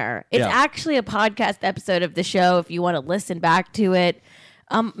the air. It's actually a podcast episode of the show if you want to listen back to it.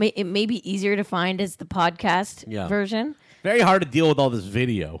 It may be easier to find as the podcast version. Very hard to deal with all this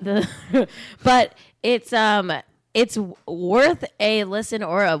video. But it's worth a listen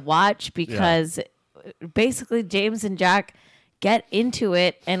or a watch because basically James and Jack get into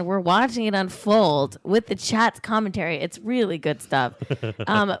it and we're watching it unfold with the chat's commentary. It's really good stuff.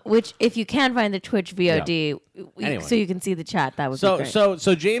 Which if you can find the Twitch VOD Anyway. so you can see the chat, that would be great.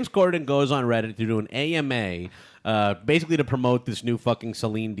 So James Corden goes on Reddit to do an AMA basically to promote this new fucking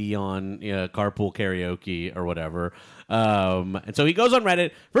Celine Dion carpool karaoke or whatever. And so he goes on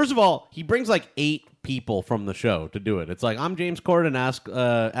Reddit. First of all, he brings like 8 people from the show to do it. It's like, I'm James Corden,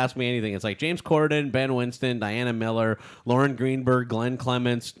 ask me anything. It's like James Corden, Ben Winston, Diana Miller, Lauren Greenberg, Glenn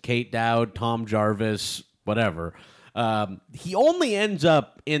Clements, Kate Dowd, Tom Jarvis, whatever. He only ends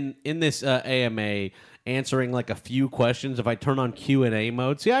up in this AMA answering like a few questions. If I turn on Q&A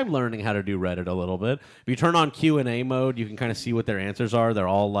mode, see, I'm learning how to do Reddit a little bit. If you turn on Q&A mode, you can kind of see what their answers are. They're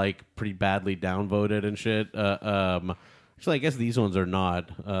all like pretty badly downvoted and shit. Actually, I guess these ones are not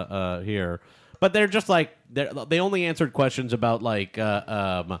here, but they're just like they only answered questions about like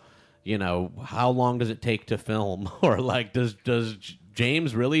how long does it take to film, or like does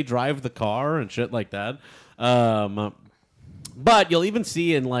James really drive the car and shit like that. But you'll even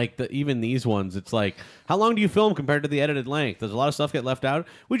see in like even these ones, it's like, how long do you film compared to the edited length? Does a lot of stuff get left out?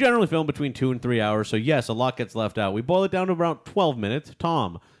 We generally film between 2 and 3 hours, so yes, a lot gets left out. We boil it down to around 12 minutes.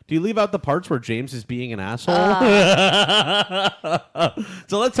 Tom, do you leave out the parts where James is being an asshole?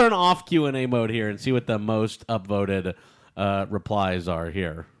 So let's turn off Q&A mode here and see what the most upvoted replies are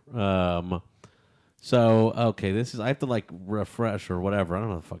here. So, okay, this is, I have to like refresh or whatever. I don't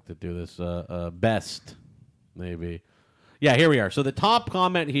know the fuck to do this. Best, maybe. Yeah, here we are. So the top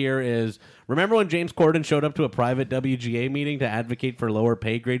comment here is, remember when James Corden showed up to a private WGA meeting to advocate for lower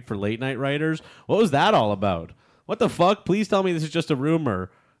pay grade for late night writers? What was that all about? What the fuck? Please tell me this is just a rumor.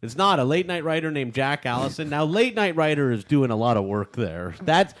 It's not. A late night writer named Jack Allison. Now, late night writer is doing a lot of work there.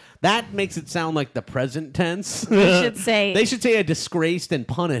 That makes it sound like the present tense. They should say a disgraced and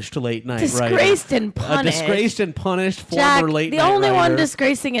punished late night writer. Disgraced and punished. A disgraced and punished Jack, former late night the only writer. one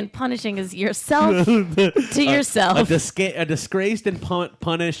disgracing and punishing is yourself to yourself. A disgraced and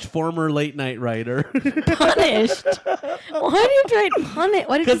punished former late night writer. Punished? Why do you try to punish?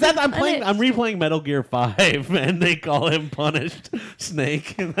 Because I'm replaying Metal Gear 5, and they call him Punished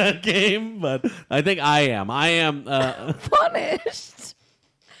Snake in that game. But I think I am punished.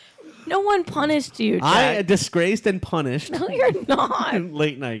 No one punished you, Jack. I disgraced and punished. No, you're not.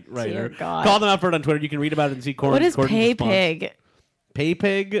 Late night writer. Dear God. Call them out for it on Twitter. You can read about it and see Corden. What is Corden's pay response. pig? Pay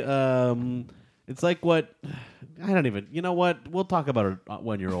pig? It's like what... I don't even... You know what? We'll talk about it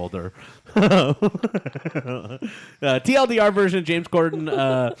when you're older. TLDR version of James Corden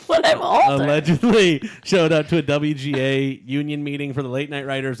when I'm older. Allegedly showed up to a WGA union meeting for the late night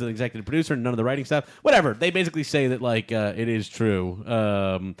writers and executive producer and none of the writing staff. Whatever. They basically say that like it is true.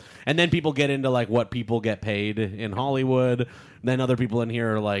 And then people get into like what people get paid in Hollywood. Then other people in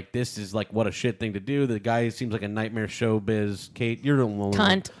here are like, this is like what a shit thing to do. The guy seems like a nightmare showbiz. Kate, you're the only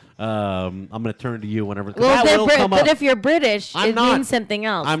cunt. I'm going to turn to you whenever. Well, but if you're British, it means something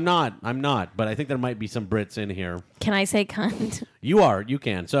else. I'm not. But I think there might be some Brits in here. Can I say cunt? You are. You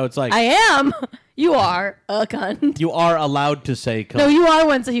can. So it's like I am. You are a cunt. You are allowed to say cunt. No, you are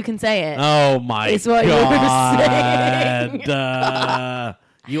one, so you can say it. Oh my God! It's what you were saying.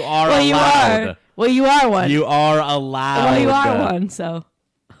 You are well, allowed. You are. Well, you are one. You are allowed. Well, you are one. So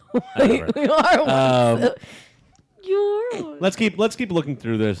you are one. You're one. Let's keep looking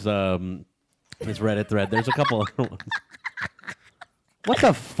through this this Reddit thread. There's a couple other ones. What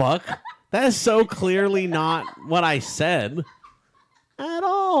the fuck? That is so clearly not what I said at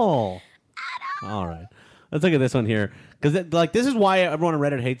all. All right. Let's look at this one here. Because this is why everyone on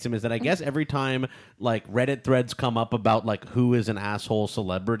Reddit hates him, is that I guess every time like Reddit threads come up about like who is an asshole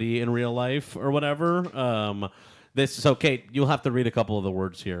celebrity in real life or whatever. So Kate, you'll have to read a couple of the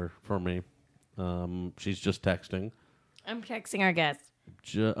words here for me. She's just texting. I'm texting our guest.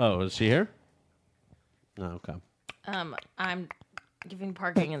 Is she here? Oh, okay. I'm giving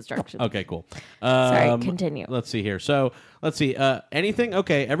parking instructions. Okay, cool. Sorry, continue. Let's see here. So, let's see. Anything?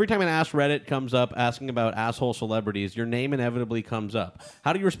 Okay, every time an Ask Reddit comes up asking about asshole celebrities, your name inevitably comes up.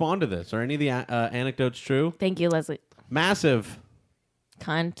 How do you respond to this? Are any of the anecdotes true? Thank you, Leslie. Massive.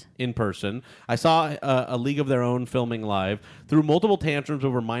 Cunt. In person. I saw a League of Their Own filming live, threw multiple tantrums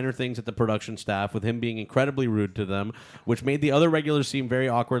over minor things at the production staff, with him being incredibly rude to them, which made the other regulars seem very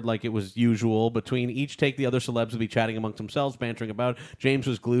awkward, like it was usual. Between each take, the other celebs would be chatting amongst themselves, bantering about. James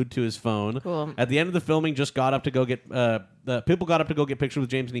was glued to his phone. Cool. At the end of the filming, just got up to go get the people got up to go get pictures with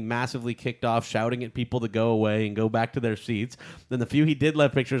James, and he massively kicked off, shouting at people to go away and go back to their seats. Then the few he did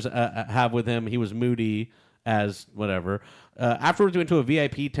let pictures have with him, he was moody as whatever. Afterwards, we went to a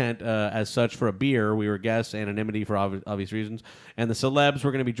VIP tent as such for a beer. We were guests, anonymity for obvious reasons. And the celebs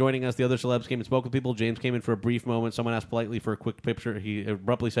were going to be joining us. The other celebs came and spoke with people. James came in for a brief moment. Someone asked politely for a quick picture. He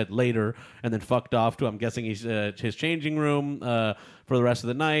abruptly said later and then fucked off to, I'm guessing, his changing room for the rest of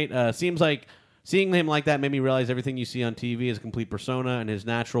the night. Seems like seeing him like that made me realize everything you see on TV is a complete persona, and his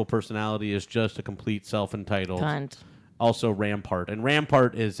natural personality is just a complete self-entitled. Cunt. Also Rampart. And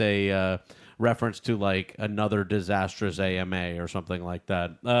Rampart is a reference to like another disastrous AMA or something like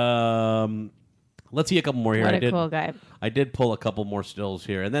that. Let's see a couple more here. What a cool guy. I did pull a couple more stills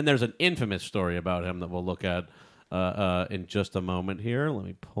here. And then there's an infamous story about him that we'll look at in just a moment here. Let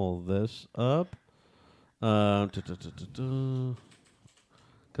me pull this up. Because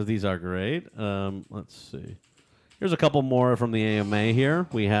these are great. Let's see. Here's a couple more from the AMA here.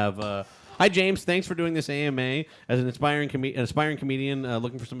 We have... Hi, James. Thanks for doing this AMA. As an aspiring comedian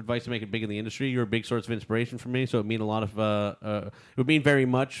looking for some advice to make it big in the industry, you're a big source of inspiration for me, so it would mean a lot of... it would mean very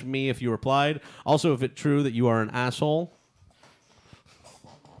much me if you replied. Also, if it's true that you are an asshole...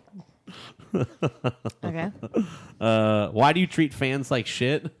 Okay. Why do you treat fans like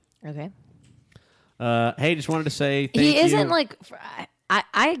shit? Okay. Hey, just wanted to say thank you. He isn't like...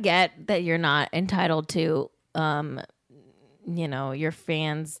 I get that you're not entitled to, your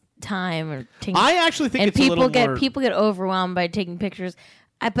fans' time or I actually think it's a little more... people get overwhelmed by taking pictures.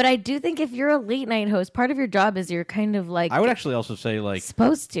 But I do think if you're a late night host, part of your job is you're kind of like... I would actually also say like...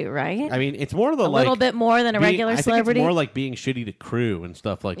 supposed to, right? I mean, it's more the a little bit more than a regular celebrity. I think it's more like being shitty to crew and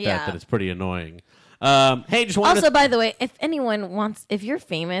stuff like that it's pretty annoying. Hey, just wanted also, by the way, if anyone wants... If you're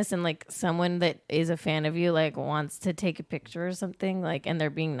famous and like someone that is a fan of you like wants to take a picture or something, like, and they're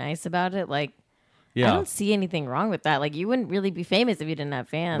being nice about it, like... Yeah. I don't see anything wrong with that. Like, you wouldn't really be famous if you didn't have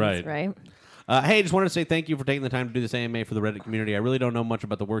fans, right? Hey, just wanted to say thank you for taking the time to do this AMA for the Reddit community. I really don't know much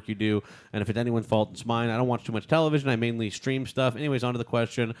about the work you do, and if it's anyone's fault, it's mine. I don't watch too much television. I mainly stream stuff. Anyways, on to the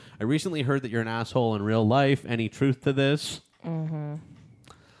question. I recently heard that you're an asshole in real life. Any truth to this? Mm-hmm.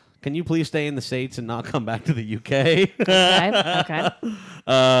 Can you please stay in the States and not come back to the UK?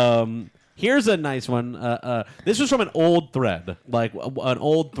 Okay. Here's a nice one. This was from an old thread, like an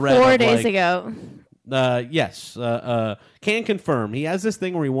old thread. 4 days ago. Yes. Can confirm. He has this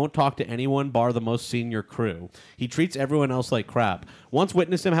thing where he won't talk to anyone bar the most senior crew. He treats everyone else like crap. Once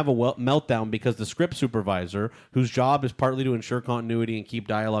witnessed him have a meltdown because the script supervisor, whose job is partly to ensure continuity and keep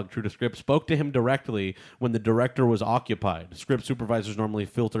dialogue true to script, spoke to him directly when the director was occupied. Script supervisors normally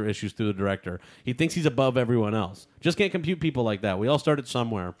filter issues through the director. He thinks he's above everyone else. Just can't compute people like that. We all started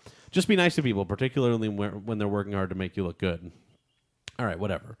somewhere. Just be nice to people, particularly when they're working hard to make you look good. All right,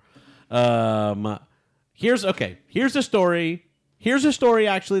 whatever. Here's a story. Here's a story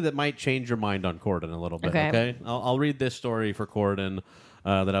actually that might change your mind on Corden a little bit. Okay, I'll read this story for Corden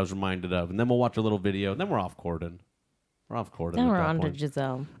that I was reminded of, and then we'll watch a little video, and then we're off Corden. We're off Corden. Then we're on to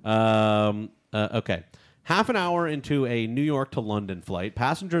Giselle. Okay. Half an hour into a New York to London flight,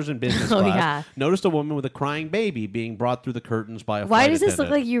 passengers in business class noticed a woman with a crying baby being brought through the curtains by a flight attendant. Why does this look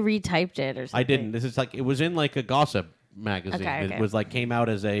like you retyped it or something? I didn't. This is like it was in like a gossip magazine. It was like came out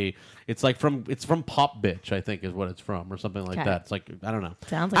as it's from Pop Bitch, I think is what it's from, or something like that. It's like I don't know.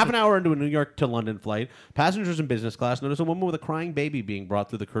 Sounds half an hour into a New York to London flight, passengers in business class noticed a woman with a crying baby being brought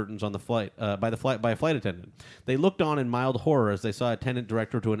through the curtains on the flight by a flight attendant. They looked on in mild horror as they saw attendant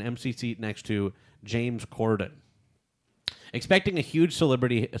director to an empty seat next to James Corden. Expecting a huge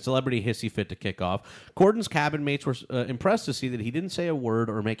celebrity hissy fit to kick off, Corden's cabin mates were impressed to see that he didn't say a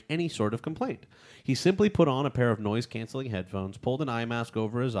word or make any sort of complaint. He simply put on a pair of noise-canceling headphones, pulled an eye mask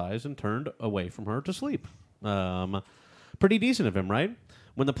over his eyes, and turned away from her to sleep. Pretty decent of him, right?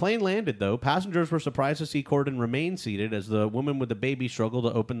 When the plane landed, though, passengers were surprised to see Corden remain seated as the woman with the baby struggled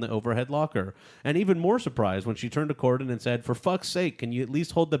to open the overhead locker. And even more surprised when she turned to Corden and said, "For fuck's sake, can you at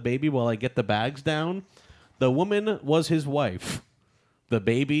least hold the baby while I get the bags down?" The woman was his wife. The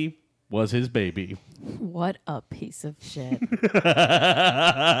baby was his baby. What a piece of shit. Are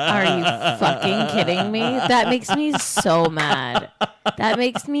you fucking kidding me? That makes me so mad. That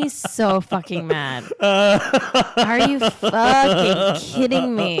makes me so fucking mad. Are you fucking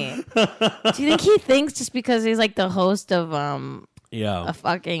kidding me? Do you think he thinks just because he's like the host of a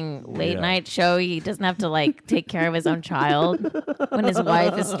fucking late night show. He doesn't have to like take care of his own child when his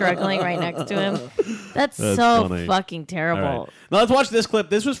wife is struggling right next to him. That's so funny. Fucking terrible. Right. Now let's watch this clip.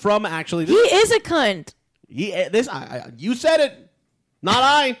 This was from actually. He is a cunt. You said it, not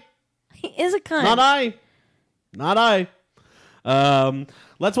I. He is a cunt. Not I.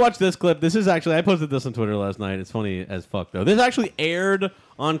 Let's watch this clip. This is actually, I posted this on Twitter last night. It's funny as fuck, though. This actually aired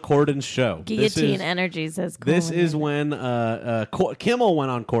on Corden's show. Guillotine Energy says Colin. This is when Kimmel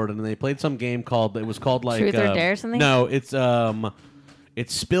went on Corden, and they played some game called, it was called like... Truth or Dare or something? No,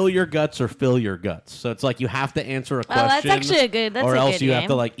 it's spill your guts or fill your guts. So it's like you have to answer a question. Oh, that's actually a good or else good you game. have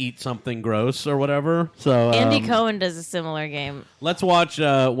to like eat something gross or whatever. So Andy Cohen does a similar game. Let's watch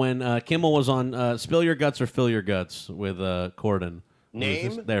when Kimmel was on Spill Your Guts or Fill Your Guts with Corden.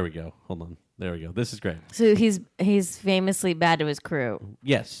 Name? There we go. Hold on. There we go. This is great. So he's famously bad to his crew.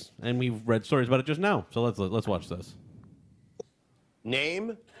 Yes, and we've read stories about it just now. So let's watch this.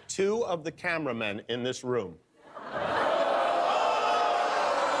 Name 2 of the cameramen in this room.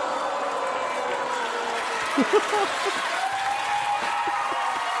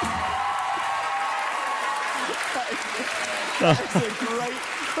 That's a great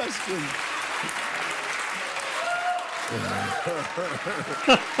question.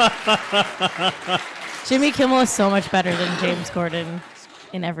 Jimmy Kimmel is so much better than James Corden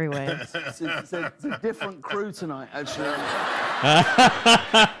in every way. It's a different crew tonight, actually.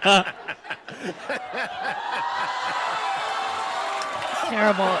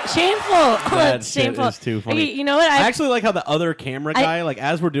 Terrible. Shameful. That Shameful. shit is too funny. You know what? I actually like how the other camera guy, like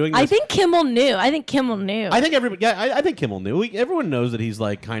as we're doing this, I think Kimmel knew. I think Kimmel knew. Everyone knows that he's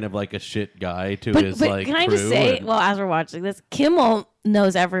like kind of like a shit guy to his like can I crew just say, and- well, as we're watching this, Kimmel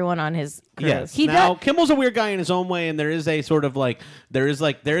knows everyone on his crew. Yes. Now Kimmel's a weird guy in his own way, and there is a sort of like there's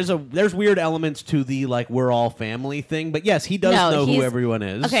weird elements to the like we're all family thing. But yes, he does know who everyone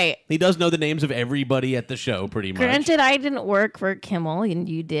is. Okay. He does know the names of everybody at the show, pretty much. Granted, I didn't work for Kimmel, and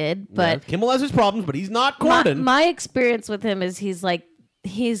you did, but Yeah, Kimmel has his problems, but he's not Corden. My experience with him is he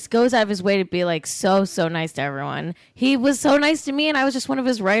goes out of his way to be like so nice to everyone. He was so nice to me, and I was just one of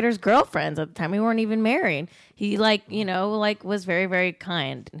his writer's girlfriends at the time. We weren't even married. He was very, very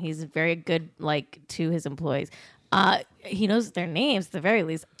kind, and he's very good to his employees. He knows their names at the very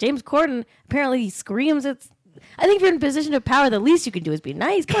least. James Corden apparently screams. I think if you're in a position of power, the least you can do is be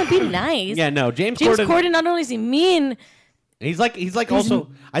nice. Come on, be nice. Yeah, no, James Corden not only is he mean. He's also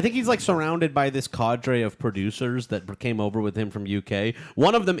I think he's like surrounded by this cadre of producers that came over with him from UK.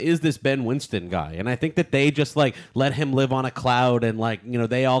 One of them is this Ben Winston guy, and I think that they just like let him live on a cloud, and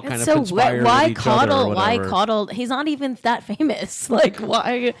they all kind of conspire with each other or whatever. Why coddle? He's not even that famous. Like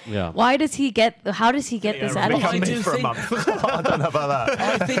why? Yeah. Why does he get? How does he get this attitude? I don't know about that.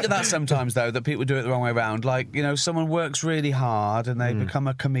 I think that sometimes though that people do it the wrong way around. Like someone works really hard and they become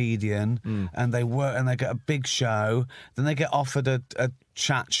a comedian and they work and they get a big show, then they get offered a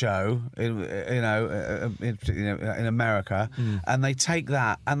chat show in America, and they take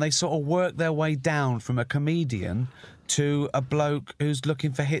that and they sort of work their way down from a comedian to a bloke who's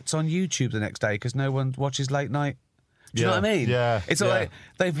looking for hits on YouTube the next day because no one watches late night. Do you know what I mean? Yeah. It's like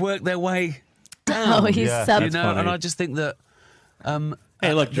they've worked their way down. Oh, he's and I just think that.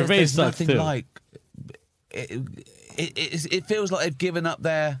 Hey, look, Gervais there's sucks nothing too. like it feels like they've given up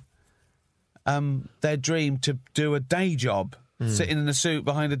their dream to do a day job, sitting in a suit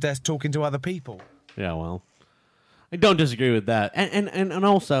behind a desk talking to other people. Yeah, well, I don't disagree with that, and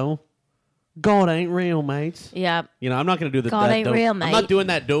also, God ain't real, mates. Yeah. I'm not going to do the God ain't real, mate. I'm not doing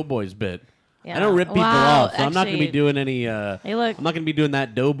that Doughboys bit. Yeah. I don't rip people Wow, off, so I'm not going to be doing any. Hey, look. I'm not going to be doing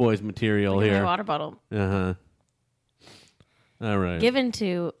that Doughboys material Look at here. my water bottle. All right. Given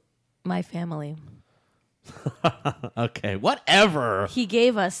to my family. Okay, whatever. He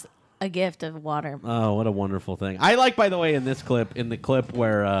gave us a gift of water. Oh, what a wonderful thing. I like, by the way, in the clip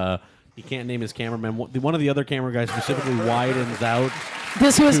where he can't name his cameraman, one of the other camera guys specifically widens out.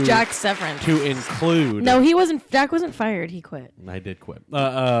 This was Jack Severance. To include. No, he wasn't. Jack wasn't fired. He quit. I did quit.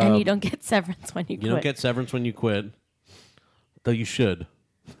 And you don't get severance when you quit. You don't get severance when you quit. Though you should.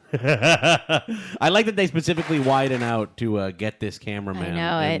 I like that they specifically widen out to get this cameraman.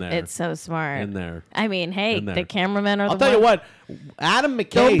 I in know, there. It's so smart. In there. I mean, hey, In there. the cameramen are I'll the tell you ones- what, Adam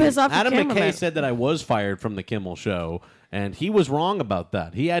Don't piss off the McKay cameraman. said that I was fired from the Kimmel Show, and he was wrong about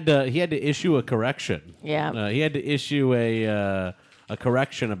that. He had to issue a correction. Yeah. He had to issue a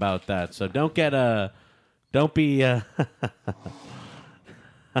correction about that. So don't be.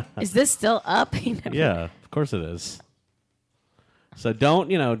 Is this still up? Yeah, of course it is. So don't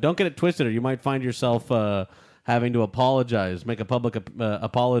get it twisted, or you might find yourself having to apologize, make a public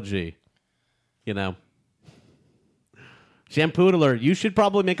apology. Shampoo alert! You should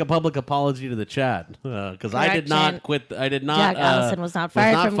probably make a public apology to the chat because I did not quit. I did not. Jack Allison was not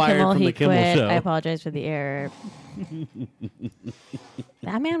fired from Kimmel. He quit. I apologize for the error.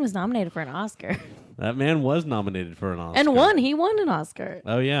 That man was nominated for an Oscar. That man was nominated for an Oscar and won. He won an Oscar.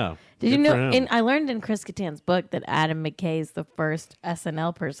 Oh yeah. Did you know? I learned in Chris Kattan's book that Adam McKay is the first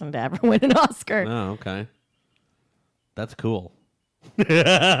SNL person to ever win an Oscar. Oh, okay. That's cool.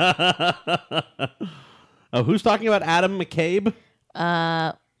 Oh, who's talking about Adam McCabe?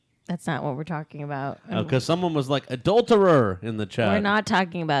 That's not what we're talking about. Oh, because someone was like adulterer in the chat. We're not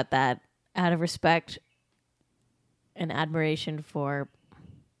talking about that. Out of respect and admiration for.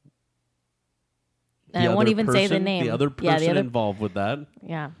 I won't even say the name. The other person involved with that.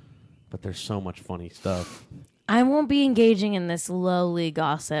 Yeah. But there's so much funny stuff. I won't be engaging in this lowly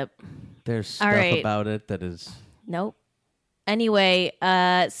gossip. There's stuff about it that is. Nope. Anyway,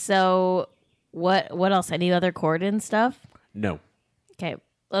 so what else? Any other Corden stuff? No. Okay,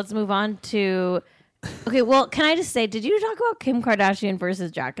 let's move on to. Okay, well, can I just say, did you talk about Kim Kardashian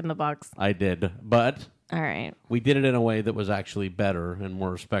versus Jack in the Box? I did, but. All right. We did it in a way that was actually better and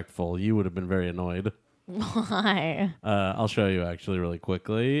more respectful. You would have been very annoyed. Why? I'll show you actually really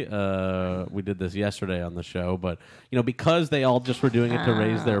quickly. We did this yesterday on the show, but because they all just were doing it to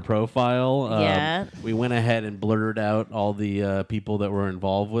raise their profile, we went ahead and blurred out all the people that were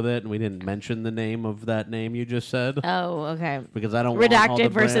involved with it, and we didn't mention the name of that name you just said. Oh, okay. Because I don't redacted want all the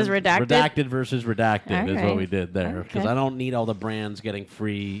versus brands. redacted. Redacted versus redacted is right. what we did there. Because Okay. I don't need all the brands getting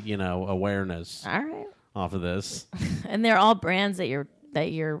free, awareness. All right. Off of this. And they're all brands that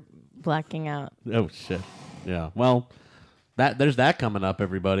you're blacking out. Oh shit. Yeah. Well, there's that coming up,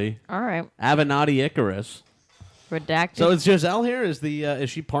 everybody. All right. Avenatti Icarus. Redacted. So is Giselle here? Is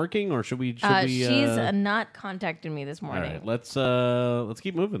she parking or should we? She's not contacted me this morning. All right. Let's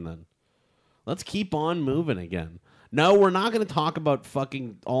keep moving then. Let's keep on moving again. No, we're not going to talk about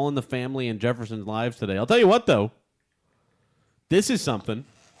fucking All in the Family and Jefferson's Lives today. I'll tell you what though. This is something.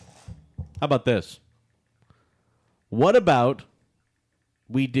 How about this? What about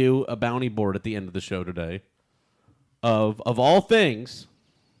we do a bounty board at the end of the show today of all things.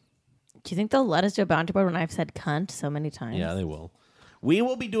 Do you think they'll let us do a bounty board when I've said cunt so many times? Yeah, they will. We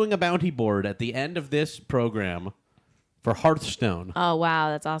will be doing a bounty board at the end of this program for Hearthstone. Oh, wow.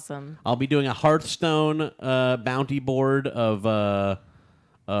 That's awesome. I'll be doing a Hearthstone bounty board of the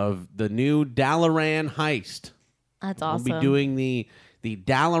new Dalaran heist. That's awesome. We'll be doing the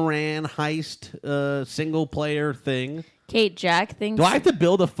Dalaran heist single player thing. Kate, Jack thinks. Do I have to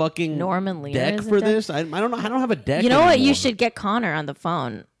build a fucking Norman Lear deck for this? I don't know. I don't have a deck. You know what? anymore. You should get Connor on the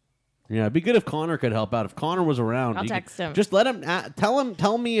phone. Yeah, it'd be good if Connor could help out. If Connor was around, I'll text him. Just let him.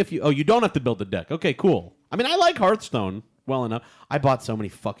 Tell me if you. Oh, you don't have to build the deck. Okay, cool. I mean, I like Hearthstone well enough. I bought so many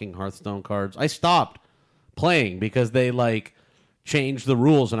fucking Hearthstone cards. I stopped playing because they changed the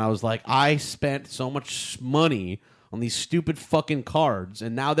rules, and I was like, I spent so much money on these stupid fucking cards,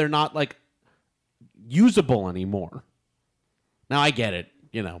 and now they're not usable anymore. Now I get it,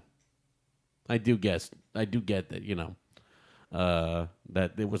 I do get that,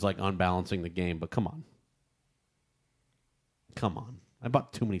 that it was unbalancing the game, but come on. I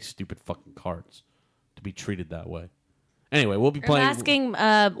bought too many stupid fucking cards to be treated that way. Anyway, we'll be playing. I'm asking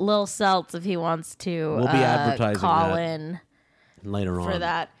Lil Seltz if he wants to we'll be advertising call that in later on for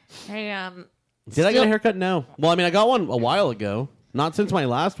that. Hey, did I get a haircut? No. Well, I mean, I got one a while ago. Not since my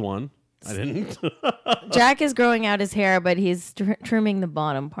last one. I didn't. Jack is growing out his hair, but he's trimming the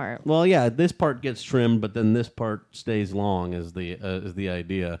bottom part. Well, yeah, this part gets trimmed, but then this part stays long. Is the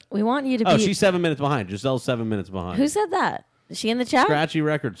idea? We want you to be. Oh, she's 7 minutes behind. Giselle's 7 minutes behind. Who said that? Is she in the chat? Scratchy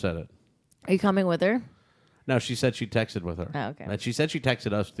Record said it. Are you coming with her? No, she said she texted with her. Oh, okay. She said she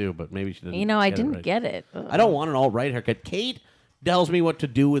texted us too, but maybe she didn't. I didn't get it. I don't want an all right haircut. Kate tells me what to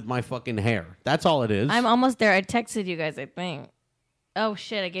do with my fucking hair. That's all it is. I'm almost there. I texted you guys, I think. Oh,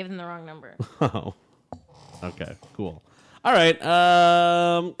 shit. I gave them the wrong number. Oh. Okay, cool. All right.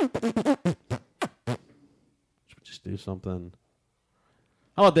 Should we just do something?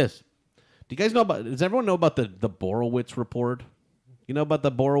 How about this? Do you guys know about... Does everyone know about the Borowitz report? You know about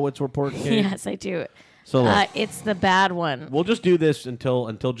the Borowitz report, Kate? Yes, I do. So it's the bad one. We'll just do this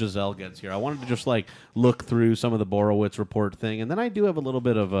until Giselle gets here. I wanted to just look through some of the Borowitz report thing, and then I do have a little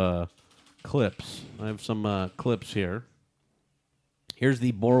bit of clips. I have some clips here. Here's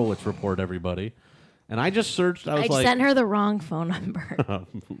the Borowitz report, everybody. And I just searched. I sent her the wrong phone number.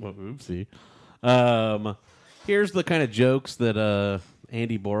 Oopsie. Here's the kind of jokes that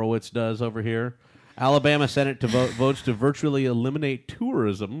Andy Borowitz does over here. Alabama Senate votes to virtually eliminate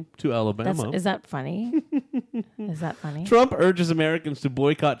tourism to Alabama. Is that funny? Is that funny? Trump urges Americans to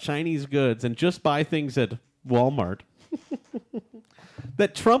boycott Chinese goods and just buy things at Walmart.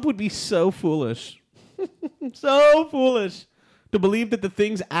 that Trump would be so foolish, so foolish to believe that the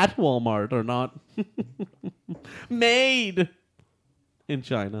things at Walmart are not made in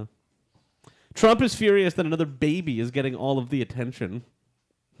China. Trump is furious that another baby is getting all of the attention.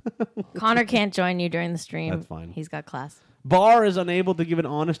 Connor can't join you during the stream. That's fine. He's got class. Barr is unable to give an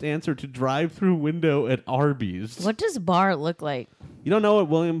honest answer to drive-through window at Arby's. What does Barr look like? You don't know what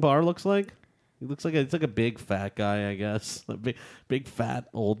William Barr looks like? He looks like it's like a big fat guy, I guess. A big fat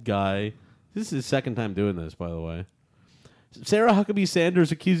old guy. This is his second time doing this, by the way. Sarah Huckabee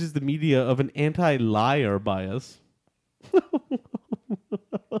Sanders accuses the media of an anti-liar bias.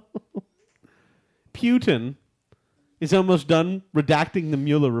 Putin is almost done redacting the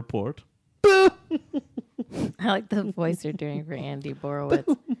Mueller report. I like the voice you're doing for Andy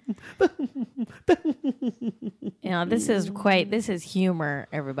Borowitz. This is humor,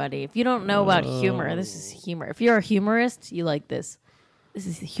 everybody. If you don't know about humor, this is humor. If you're a humorist, you like this. This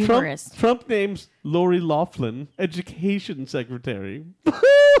is humorous. Trump names Lori Loughlin Education Secretary.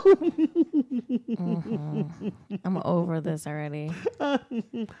 I'm over this already. All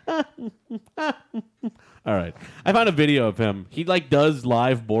right. I found a video of him. He does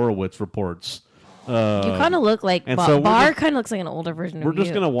live Borowitz reports. You kind of look like Barr. Kind of looks like an older version of you. We're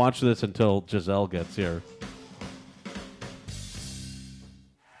just gonna watch this until Giselle gets here.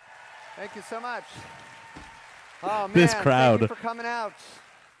 Thank you so much. Oh man, this crowd. Thank you for coming out.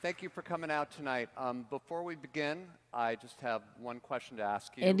 Thank you for coming out tonight. Before we begin, I just have one question to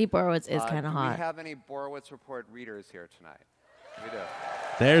ask you. Andy Borowitz is kind of hot. Do we have any Borowitz Report readers here tonight? We do.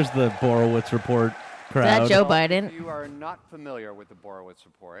 There's the Borowitz Report crowd. Is that Joe Biden? If you are not familiar with the Borowitz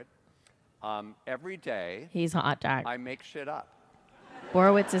Report, every day he's hot, Jack. I make shit up.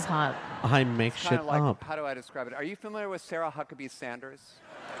 Borowitz is hot. I make shit up. How do I describe it? Are you familiar with Sarah Huckabee Sanders?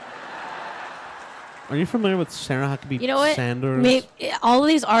 Are you familiar with Sarah Huckabee Sanders? All of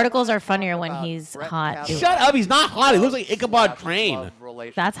these articles are funnier when he's hot. Shut up! He's not hot. He looks like Ichabod Crane.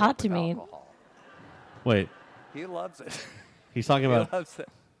 That's hot to me. Wait. He loves it. He's talking about. He loves it.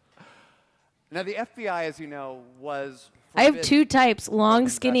 Now, the FBI, as you know, was. I have two types: long,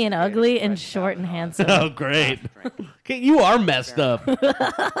 skinny, and ugly, and short and handsome. Oh, great! Okay, you are messed up.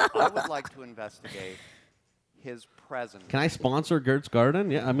 I would like to investigate his presence. Can I sponsor Gert's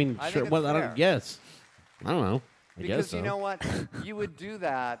Garden? Yeah, I mean, sure. Well, I don't. Yes. I don't know. I guess so. You know what? You would do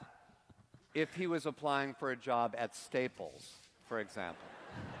that if he was applying for a job at Staples, for example.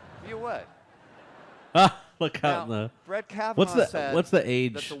 You would. Look out the. Brett Kavanaugh said what's the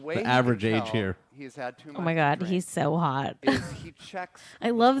age? The average age here. He's had too much. Oh my God, he's so hot. He checks. I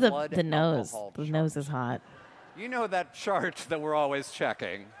love the nose. The nose is hot. You know that chart that we're always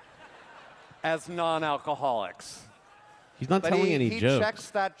checking as non-alcoholics. He's not telling any jokes. He checks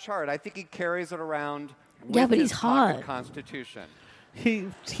that chart. I think he carries it around. Yeah, but his he's hot. Pocket Constitution.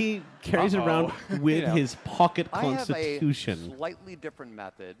 He carries it around with his pocket Constitution. I have a slightly different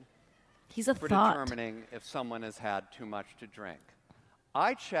method. He's a for thought. determining if someone has had too much to drink.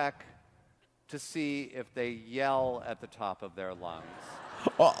 I check to see if they yell at the top of their lungs.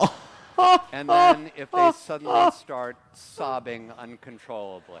 And then if they suddenly start sobbing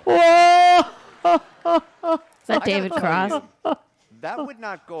uncontrollowly. Is that David Cross? That would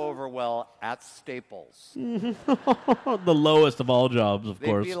not go over well at Staples. The lowest of all jobs, of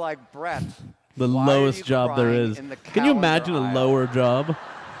course. They'd be like, Brett, the lowest job there is. Can you imagine a lower job?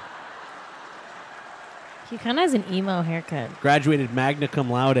 He kind of has an emo haircut. Graduated magna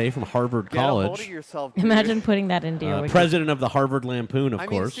cum laude from Harvard College. A hold of yourself, imagine putting that into your president of the Harvard Lampoon, of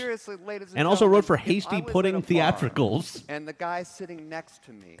course. Seriously, ladies and also wrote for Hasty Pudding Theatricals. And the guy sitting next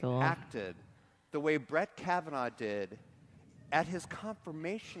to me acted the way Brett Kavanaugh did at his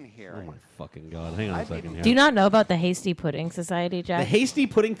confirmation hearing. Oh my fucking God. Hang on a second here. Do you not know about the Hasty Pudding Society, Jack? The Hasty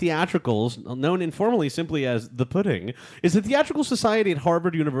Pudding Theatricals, known informally simply as The Pudding, is a theatrical society at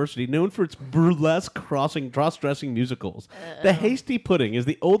Harvard University known for its burlesque cross-dressing musicals. The Hasty Pudding is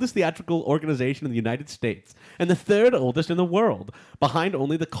the oldest theatrical organization in the United States and the third oldest in the world, behind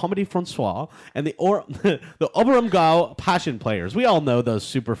only the Comedy Francois and the Oberamgau Passion Players. We all know those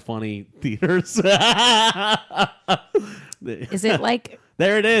super funny theaters. Is it like...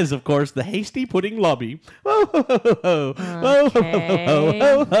 There it is, of course, the Hasty Pudding Lobby. Wait,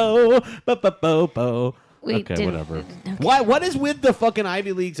 okay, whatever. Okay. What is with the fucking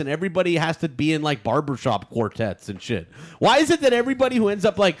Ivy Leagues and everybody has to be in like barbershop quartets and shit? Why is it that everybody who ends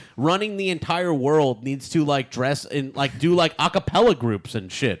up like running the entire world needs to like dress in like do like a cappella groups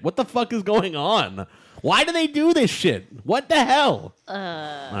and shit? What the fuck is going on? Why do they do this shit? What the hell?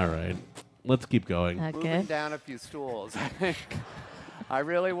 All right. Let's keep going. Okay. Moving down a few stools, I think. I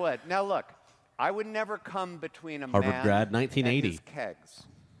really would. Now, look, I would never come between a Harvard man grad, 1980. and his kegs.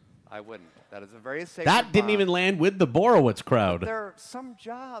 I wouldn't. That is a very sacred That didn't bond. even land with the Borowitz crowd. But there are some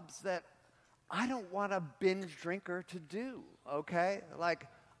jobs that I don't want a binge drinker to do, okay? Like,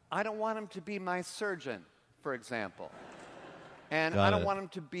 I don't want him to be my surgeon, for example. And I don't want him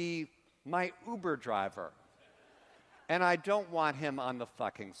to be my Uber driver. And I don't want him on the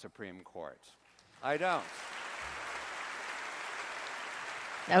fucking Supreme Court. I don't.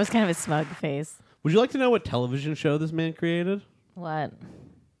 That was kind of a smug face. Would you like to know what television show this man created? What?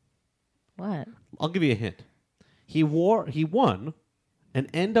 What? I'll give you a hint. He won an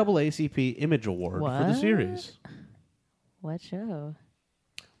NAACP Image Award for the series. What show?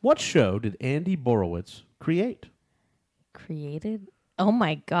 What show did Andy Borowitz create? Created? Oh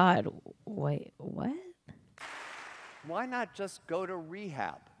my God. Wait, what? Why not just go to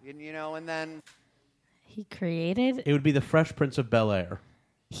rehab? And then... He created? It would be The Fresh Prince of Bel-Air.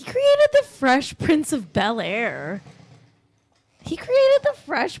 He created The Fresh Prince of Bel-Air? He created The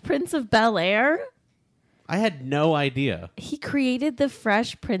Fresh Prince of Bel-Air? I had no idea. He created The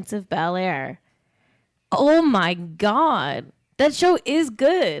Fresh Prince of Bel-Air. Oh my God. That show is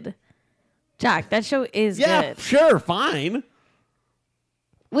good. Jack, that show is good. Yeah, sure, fine.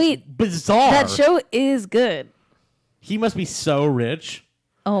 Wait. Bizarre. That show is good. He must be so rich.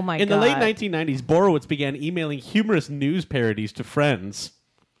 Oh my God. In the late 1990s, Borowitz began emailing humorous news parodies to friends.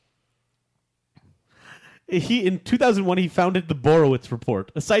 In 2001, he founded the Borowitz Report,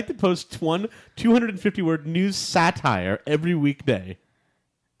 a site that posts one 250-word news satire every weekday.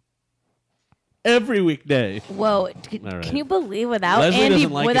 Every weekday. Whoa! Right. Can you believe without Leslie Andy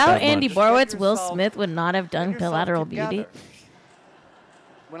doesn't like it that Andy much. Borowitz, Will Smith would not have done Collateral Beauty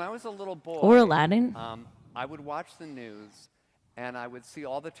When I was a little boy... or Aladdin? I would watch the news, and I would see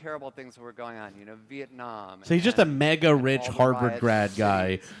all the terrible things that were going on. Vietnam. So he's just a mega rich Harvard grad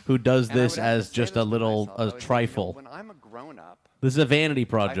guy who does this as just a little trifle. When I'm a grown-up... This is a vanity I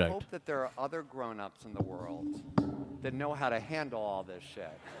project. hope that there are other grown-ups in the world that know how to handle all this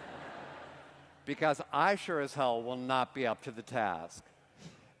shit. Because I sure as hell will not be up to the task.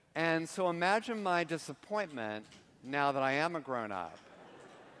 And so imagine my disappointment, now that I am a grown-up,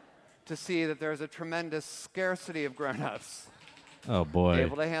 to see that there's a tremendous scarcity of grown-ups Oh, boy.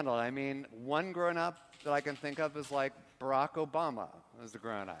 able to handle it. I mean, one grown-up that I can think of is like Barack Obama as a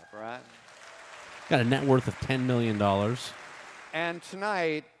grown-up, right? Got a net worth of $10 million. And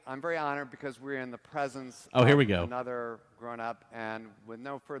tonight, I'm very honored because we're in the presence Oh, here of we go. another grown-up. And with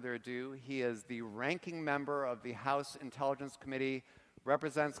no further ado, he is the ranking member of the House Intelligence Committee,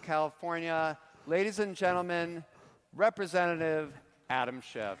 represents California. Ladies and gentlemen, Representative Adam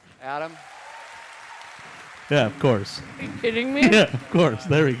Schiff. Adam? Yeah, of course. Are you kidding me? Yeah, of course.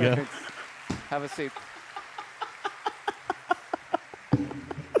 There we go. Have a seat.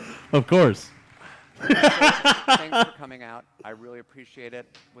 Of course. Thanks for coming out. I really appreciate it.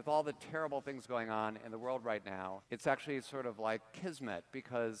 With all the terrible things going on in the world right now, it's actually sort of like kismet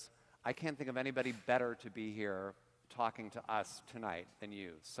because I can't think of anybody better to be here talking to us tonight than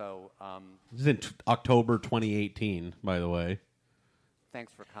you. So This is in October 2018, by the way.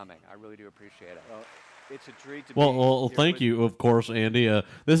 thanks for coming. I really do appreciate it. Well, it's a treat to Well, be thank you, of course, Andy.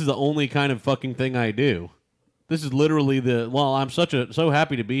 This is the only kind of fucking thing I do. This is literally I'm so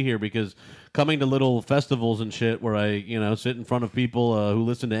happy to be here because coming to little festivals and shit where I, sit in front of people who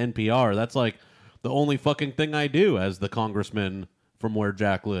listen to NPR, that's like the only fucking thing I do as the congressman from where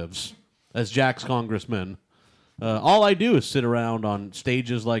Jack lives. As Jack's congressman. All I do is sit around on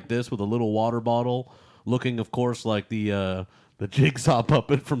stages like this with a little water bottle, looking, of course, like the jigsaw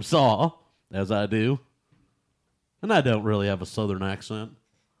puppet from Saw, as I do. And I don't really have a southern accent.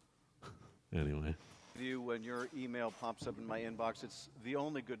 Anyway. you when your email pops up in my inbox. It's the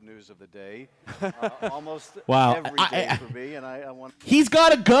only good news of the day, almost Wow. every day for me. And I want. He's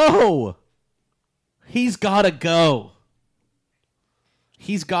got to go. He's got to go.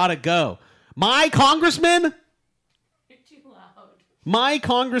 He's got to go. My congressman. My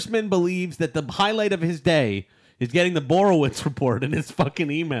congressman believes that the highlight of his day is getting the Borowitz report in his fucking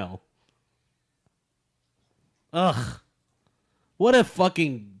email. Ugh. What a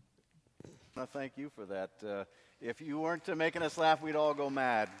fucking... I thank you for that. If you weren't making us laugh, we'd all go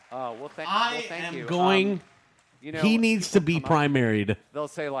mad. Oh, well, thank you. Going... he needs to be primaried. They'll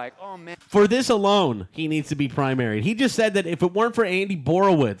say like, oh, man. For this alone, he needs to be primaried. He just said that if it weren't for Andy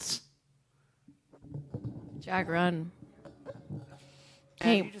Borowitz... Jack, run.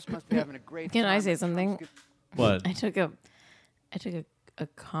 Hey, Hey, you just must be having a great can time. I say something? What? I took a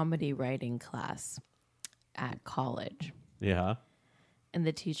comedy writing class at college. Yeah. And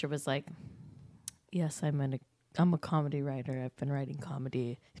the teacher was like, yes, I'm an I'm a comedy writer. I've been writing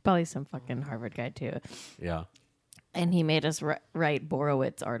comedy. He's probably some fucking Harvard guy too. Yeah. And he made us write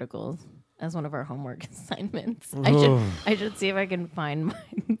Borowitz articles as one of our homework assignments. I should see if I can find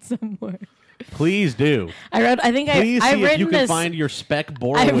mine somewhere. Please do. Please see if you can find your Spec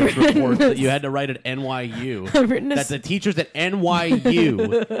Borowitz report that you had to write at NYU. That the teachers at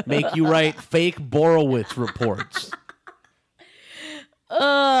NYU make you write fake Borowitz reports.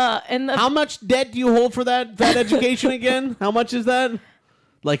 How much debt do you hold for that education again? How much is that?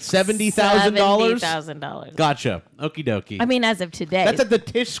 Like $70,000? $70,000. Gotcha. Okie dokie. I mean, as of today. That's at the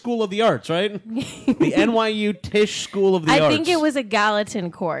Tisch School of the Arts, right? The NYU Tisch School of the Arts. I think it was a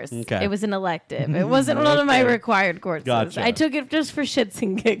Gallatin course. Okay. It was an elective. It wasn't one of my required courses. Gotcha. I took it just for shits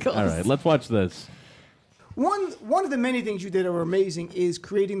and giggles. All right, let's watch this. One of the many things you did that were amazing is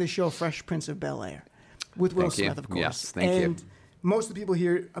creating the show Fresh Prince of Bel-Air with Will Smith, of course. Yes, thank you. And most of the people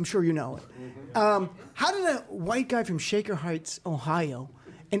here, I'm sure you know it. How did a white guy from Shaker Heights, Ohio,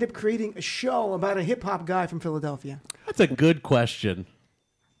 end up creating a show about a hip-hop guy from Philadelphia? That's a good question.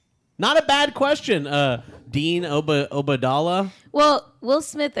 Not a bad question. Dean Obadala? Well, Will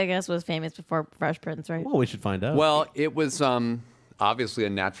Smith, I guess, was famous before Fresh Prince, right? Well, we should find out. Well, it was obviously a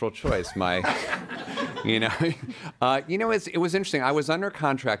natural choice. It was interesting. I was under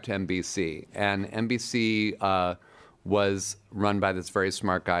contract to NBC, and NBC was run by this very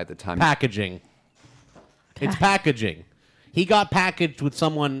smart guy at the time. Packaging. It's packaging. He got packaged with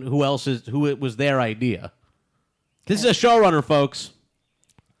someone who it was their idea. This is a showrunner, folks.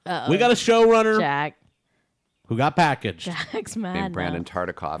 Uh-oh. We got a showrunner. Jack. Who got packaged. Jack's mad Named Brandon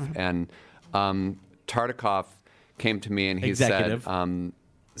Tartikoff. And Tartikoff came to me and he said,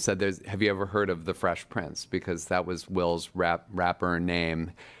 have you ever heard of The Fresh Prince? Because that was Will's rapper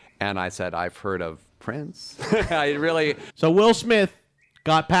name. And I said, I've heard of Prince. So Will Smith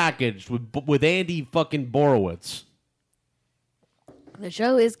got packaged with Andy fucking Borowitz. The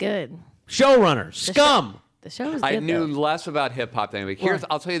show is good. Showrunner. Scum. The show is good. I knew less about hip hop than anybody.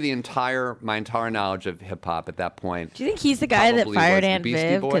 I'll tell you my entire knowledge of hip hop at that point. Do you think he's the guy that fired Aunt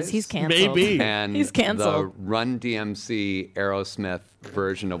Viv? Because he's canceled. Maybe. And he's canceled. The Run DMC Aerosmith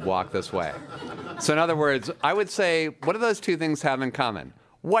version of Walk This Way. So in other words, I would say, what do those two things have in common?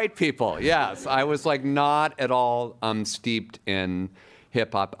 White people, yes. I was not at all steeped in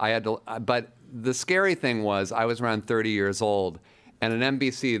hip hop. But the scary thing was I was around 30 years old. And at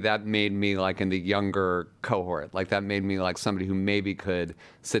NBC, that made me in the younger cohort. That made me somebody who maybe could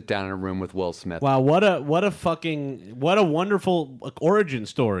sit down in a room with Will Smith. Wow, what a wonderful origin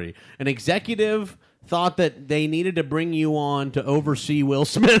story. An executive thought that they needed to bring you on to oversee Will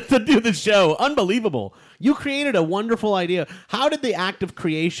Smith to do the show. Unbelievable. You created a wonderful idea. How did the act of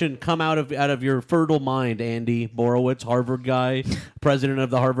creation come out of your fertile mind, Andy Borowitz, Harvard guy, president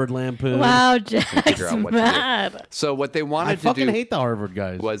of the Harvard Lampoon? Wow, Jack's mad. So what they wanted to do... I fucking hate the Harvard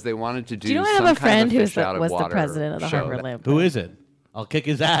guys. ...was they wanted to do you know I have a friend who was the president of the Harvard Lampoon? Who is it? I'll kick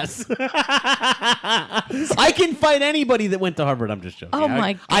his ass. I can fight anybody that went to Harvard. I'm just joking. Oh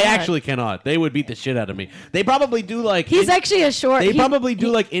my God. I actually cannot. They would beat the shit out of me. They probably do He's actually a short. They probably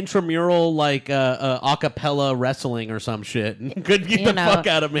do intramural a cappella wrestling or some shit. Could get the fuck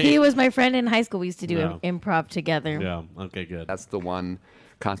out of me. He was my friend in high school. We used to do improv together. Yeah. Okay. Good. That's the one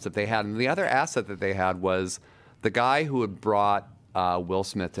concept they had, and the other asset that they had was the guy who had brought Will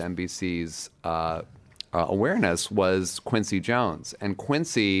Smith to NBC's. Awareness was Quincy Jones. And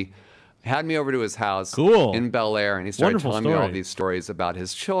Quincy had me over to his house in Bel Air, and he started telling me all these stories about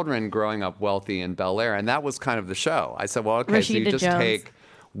his children growing up wealthy in Bel Air, and that was kind of the show. I said, well, okay, Rashida so you just Jones. take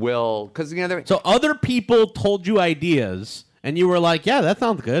Will, because So other people told you ideas, and you were like, yeah, that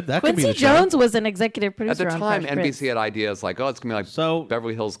sounds good. That could be Quincy the show. Jones was an executive producer at the time, on Fresh Prince. NBC had ideas like, oh, it's going to be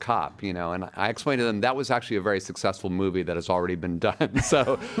Beverly Hills Cop, and I explained to them that was actually a very successul movie that has already been done.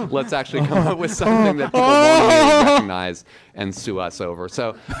 So let's actually come up with something that people won't really recognize and sue us over.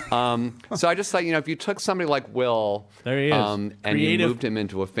 So I just thought, if you took somebody like Will, there he is. And you moved him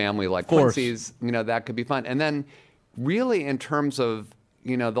into a family like Quincy's, that could be fun. And then really in terms of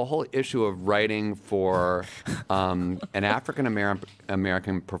the whole issue of writing for an African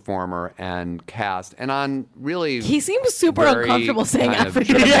American performer and cast, and on really, he seems super uncomfortable saying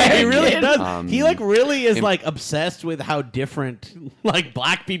African American. Yeah, he really does. He really is obsessed with how different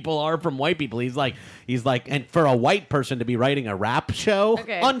black people are from white people. He's like, and for a white person to be writing a rap show,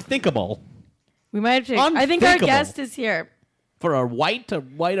 unthinkable. We might have to. I think our guest is here. For a white to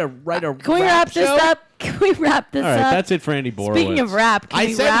write a Can we wrap show? this up? Can we wrap this All right, up? that's it for Andy Borowitz. Speaking of rap, can I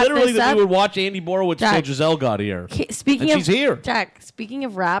we said wrap literally this that up? we would watch Andy Borowitz Jack, until Giselle got here. Speaking and of she's here. Jack, speaking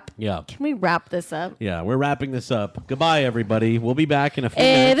of rap, Yeah. can we wrap this up? Yeah, we're wrapping this up. Goodbye, everybody. We'll be back in a few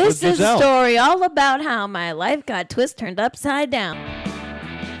minutes This with is Giselle. a story all about how my life got turned upside down.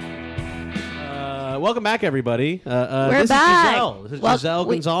 Welcome back, everybody. We're this back. is Giselle. This is Giselle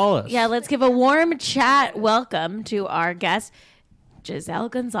Gonzalez. Yeah, let's give a warm chat welcome to our guest, Giselle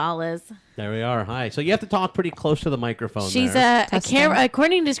Gonzalez. There we are. Hi. So you have to talk pretty close to the microphone. She's there. a camera,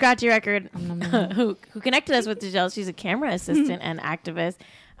 according to Scratchy Record, who connected us with Giselle. She's a camera assistant and activist,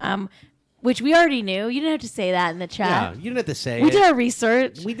 which we already knew. You didn't have to say that in the chat. Yeah, you didn't have to say we it. did our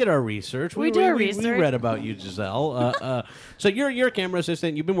research. We did our research. We did our We research. read about you, Giselle. So you're a camera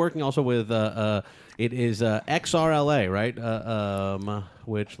assistant. You've been working also with it is XRLA, right?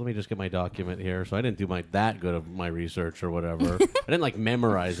 Which let me just get my document here. So I didn't do that good of my research or whatever. I didn't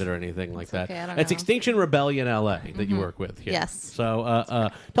memorize it or anything like that. okay, I don't It's know. Extinction Rebellion LA that you work with here. Yes. So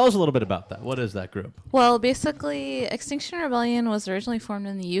tell us a little bit about that. What is that group? Well, basically, Extinction Rebellion was originally formed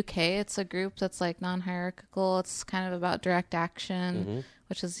in the UK. It's a group that's non-hierarchical. It's kind of about direct action,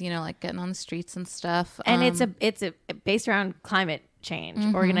 which is getting on the streets and stuff. And it's based around climate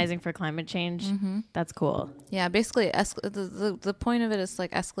change, organizing for climate change. That's cool. Yeah, basically, the point of it is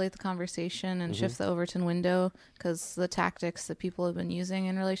escalate the conversation and shift the Overton window, because the tactics that people have been using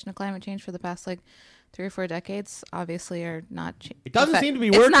in relation to climate change for the past 3 or 4 decades obviously are not. It doesn't seem to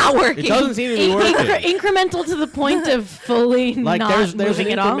be working. It's not working. It doesn't seem to be working. Incremental to the point of fully not there's moving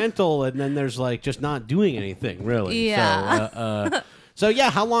an at all. incremental, and then there's just not doing anything really. Yeah. So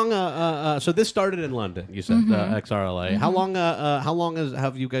yeah, how long? So this started in London. You said XRLA. How long?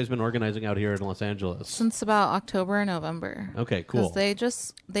 Have you guys been organizing out here in Los Angeles? Since about October or November. Okay, cool.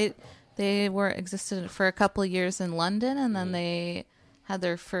 Because they were existed for a couple of years in London, and then they had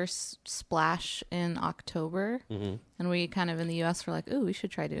their first splash in October, and we kind of in the U.S. were like, ooh, we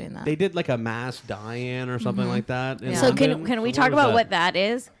should try doing that. They did a mass die-in or something like that. In So London? can we What talk was about that? what that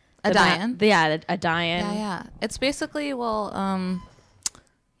is? A die-in? A die-in. Yeah. It's basically, you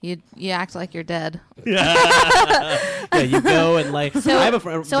act like you're dead. Yeah, you go and So, I have a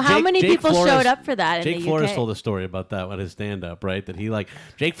friend. so how many Jake people Flores, showed up for that in Jake the Flores UK? told a story about that on his stand-up, right? That he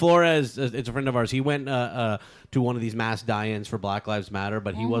Jake Flores, it's a friend of ours. He went to one of these mass die-ins for Black Lives Matter,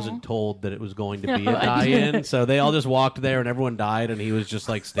 but he wasn't told that it was going to be a die-in. So they all just walked there, and everyone died, and he was just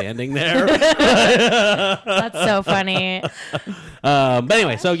standing there. That's so funny. But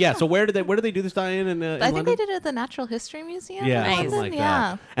anyway, so yeah, so where did they do this die-in? In I think London? they did it at the Natural History Museum. Yeah, in something London. like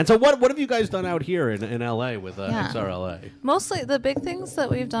Yeah. that. And so what have you guys done out here in LA with XRLA? Mostly the big things that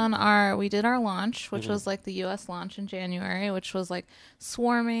we've done are we did our launch, which was the U.S. launch in January, which was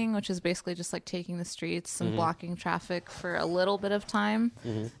swarming, which is basically just taking the streets and blocking traffic for a little bit of time.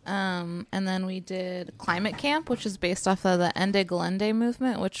 And then we did Climate Camp, which is based off of the Ende Gelände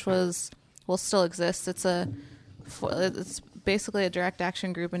movement, which still exists. It's basically a direct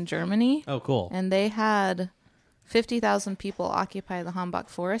action group in Germany. Oh, cool. And they had 50,000 people occupy the Hambach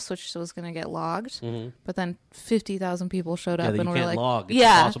Forest, which was going to get logged. But then 50,000 people showed up, that and you we're can't log. It's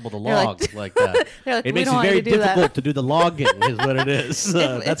yeah, impossible to log like that. They're like, it "We makes don't it want very you to do that." difficult to do the logging, is what it is.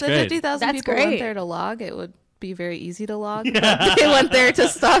 That's if great. 50,000 people great. went there to log, it would be very easy to log. But they went there to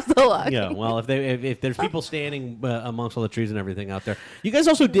stop the logging. Yeah, well, if there's people standing amongst all the trees and everything out there, you guys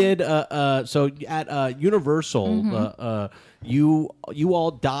also did so at Universal. You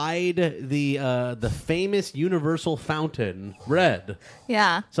all dyed the famous Universal fountain red.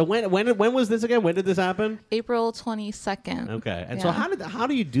 Yeah. So when was this again? When did this happen? April 22nd. Okay, and Yeah. so how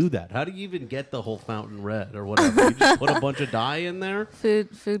do you do that? How do you even get the whole fountain red or whatever? You just put a bunch of dye in there. Food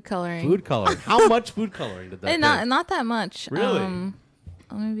coloring. Food coloring. How much food coloring did that? And take? not that much. Really?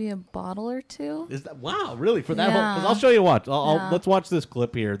 Maybe a bottle or two. Is that wow? Really for that whole? Yeah. Because I'll show you what. Yeah. Let's watch this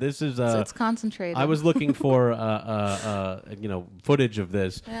clip here. This is So it's concentrated. I was looking for footage of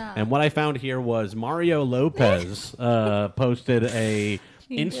this, Yeah. and what I found here was Mario Lopez posted a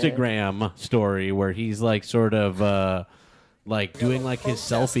He did. Instagram story where he's sort of doing his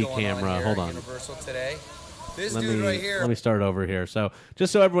selfie camera. Hold on. Universal today. This Let dude me right here. let me start over here. So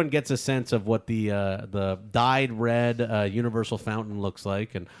just so everyone gets a sense of what the dyed red Universal fountain looks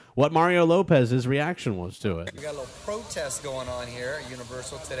like, and what Mario Lopez's reaction was to it. We got a little protest going on here at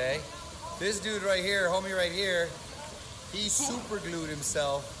Universal today. This dude right here, homie right here, he super glued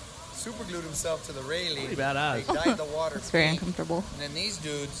himself to the railing. Pretty badass. They dyed the water. It's very pink. uncomfortable. And then these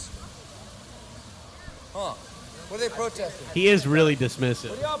dudes, what are they protesting? He is really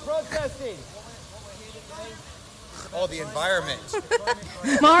dismissive. What are y'all protesting? Oh, the environment.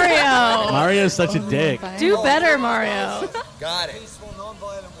 Mario. Mario's such a dick. Do better, Mario. Got it.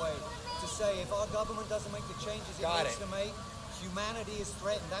 to say, if our government doesn't make the changes it needs to make, humanity is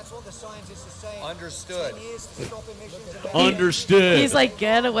threatened. That's what the scientists are saying. Understood. 10 years to stop emissions. Understood. He's like,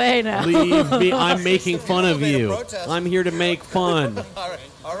 get away now. Leave me. I'm making fun of you. I'm here to make fun.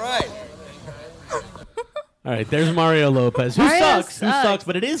 All right. All right, there's Mario Lopez. Who sucks,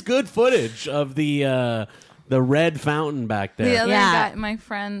 but it is good footage of the red fountain back there. The other guy, my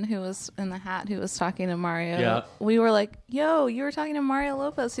friend who was in the hat, who was talking to Mario, we were like, yo, you were talking to Mario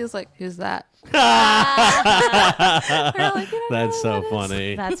Lopez. He was like, who's that? That's so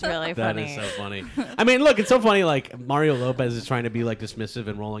funny. That's really funny. That is so funny. I mean, look, it's so funny. Like Mario Lopez is trying to be like dismissive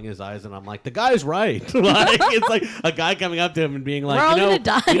and rolling his eyes, and I'm like, the guy's right. Like it's like a guy coming up to him and being like, We're all gonna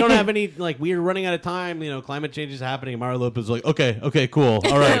die. we don't have any. Like we're running out of time. Climate change is happening. And Mario Lopez is like, okay, cool,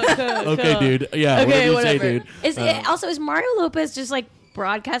 all right, okay, dude, yeah, Okay, whatever you say, whatever. dude. Also, is Mario Lopez just like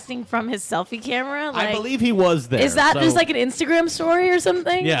broadcasting from his selfie camera? I believe he was there. Is that just like an Instagram story or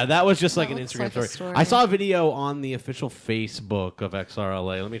something? Yeah, that was just like an Instagram story. I saw a video on the official Facebook of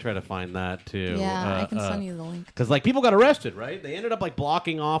XRLA. Let me try to find that too. Yeah, I can send you the link. Because like people got arrested, right? They ended up like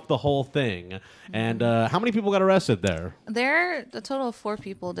blocking off the whole thing. And how many people got arrested there? There, a total of 4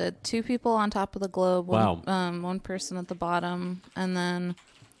 people did. 2 people on top of the globe. Wow. One person at the bottom, and then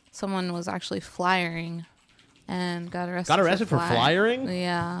someone was actually flyering. And got arrested. Got arrested for flyering?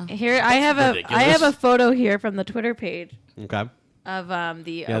 Yeah. Here I have a photo here from the Twitter page. Okay. Of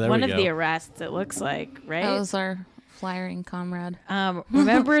one of the arrests. It looks like, right? That was our flyering comrade.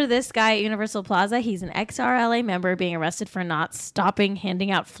 Remember this guy at Universal Plaza? He's an XRLA member being arrested for not stopping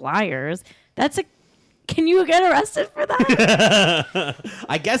handing out flyers. Can you get arrested for that?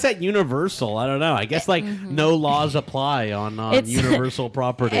 I guess at Universal, I don't know. I guess like no laws apply on Universal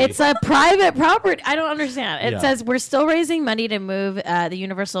property. It's a private property. I don't understand. It Yeah. says we're still raising money to move the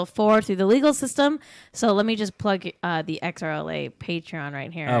Universal 4 through the legal system. So let me just plug the XRLA Patreon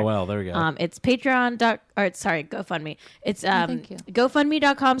right here. Oh, well, there we go. It's GoFundMe. It's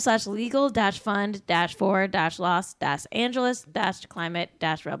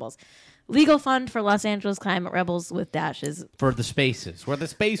GoFundMe.com/legal-fund-for-Los-Angeles-climate-rebels. Legal fund for Los Angeles climate rebels with dashes. For the spaces. Where the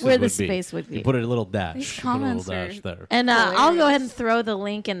spaces Where the would be. space would be. You put a little dash. These You put a little comments dash are there. And I'll go ahead and throw the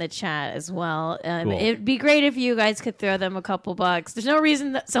link in the chat as well. Cool. It'd be great if you guys could throw them a couple bucks. There's no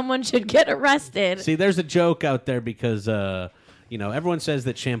reason that someone should get arrested. See, there's a joke out there because, everyone says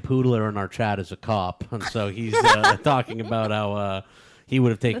that Shampoodler in our chat is a cop. And so he's talking about how he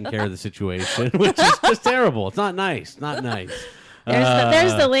would have taken care of the situation, which is just terrible. It's not nice. Not nice.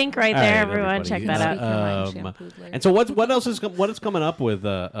 There's the link right there, right, everyone. everybody. Check that out. And so what else is coming up with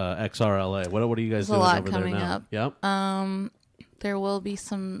XRLA? What are you guys There's doing a lot over coming there now? up. Yep. There will be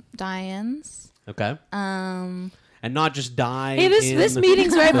some die-ins. Okay. And not just die. Hey, this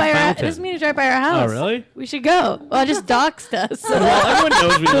meeting's right by our fountain. this meeting's right by our house. Oh, really? We should go. Well, just doxed us. Well, everyone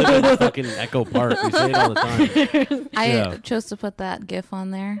knows we live in fucking Echo Park. We say it all the time. I chose to put that GIF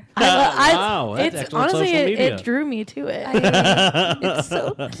on there. Wow, that's it's excellent honestly social media. it drew me to it. It's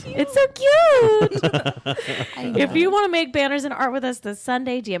so cute. It's so cute. If you want to make banners and art with us this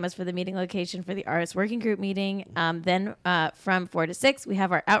Sunday, DM us for the meeting location for the artist working group meeting. Then from 4 to 6, we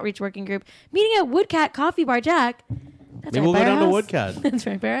have our outreach working group meeting at Woodcat Coffee Bar Jack. That's Maybe right we'll by go our down to house. Woodcat. That's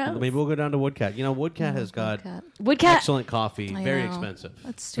right by our house. Maybe we'll go down to Woodcat. Woodcat has got Woodcat- excellent coffee. I Very know. expensive.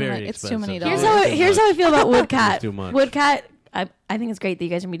 It's too Very much. It's expensive. too many Here's dollars. how I feel about Woodcat. It's too much. Woodcat, I think it's great that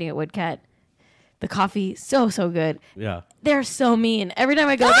you guys are meeting at Woodcat. The coffee, so good. Yeah. They're so mean. Every time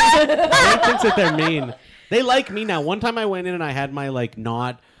I go there. Everyone thinks that they're mean. They like me now. One time I went in and I had my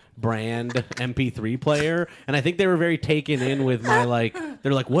not brand MP3 player, and I think they were very taken in with my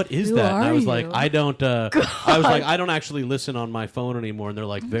they're like, what is Who that? And I are was you? like, I don't I don't actually listen on my phone anymore. And they're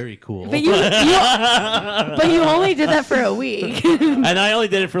like, very cool. But you only did that for a week. And I only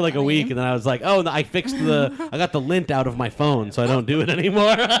did it for a week, and then I was like, oh, I got the lint out of my phone, so I don't do it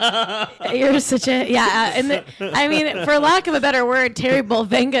anymore. You're such a for lack of a better word, Terry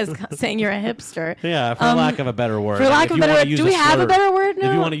Bolvenga's saying you're a hipster. Yeah, for lack of a better word. For lack of a better word, do we have a better word now?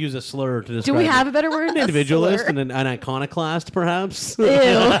 If you want to use a slur to describe Do we have it. a better word? An individualist and an iconoclast, perhaps? Ew. No.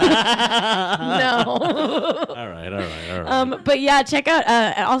 All right. But yeah, check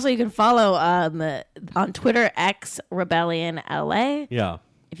out. Also, you can follow on Twitter X Rebellion LA. Yeah.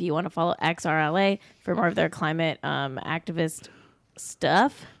 If you want to follow XRLA for more of their climate activist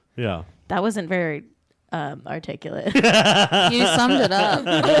stuff. Yeah. That wasn't very articulate. You summed it up.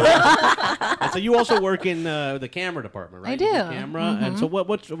 And so you also work in the camera department, right? I do. You camera. And so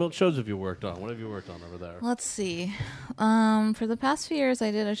what shows have you worked on? What have you worked on over there? Let's see. For the past few years,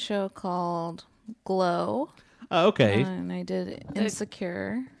 I did a show called Glow. Oh, okay. And I did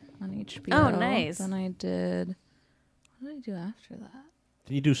Insecure on HBO. Oh, nice. Then I did... What did I do after that?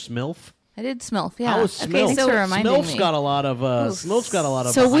 Did you do Smilf? I did Smilf. Yeah. How was Smilf? Okay, so Smilf's got a lot of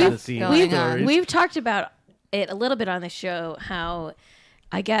So behind the scenes stories. we've talked about it a little bit on the show. How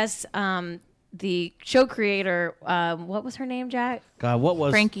I guess the show creator, what was her name, Jack? God, what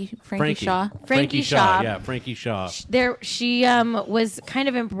was Frankie Shaw? Frankie Shaw. Yeah, Frankie Shaw. She was kind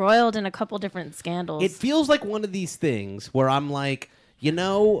of embroiled in a couple different scandals. It feels like one of these things where I'm like,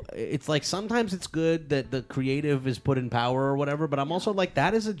 it's like sometimes it's good that the creative is put in power or whatever, but I'm also like,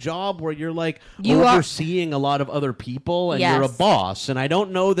 that is a job where you're like overseeing a lot of other people and you're a boss. And I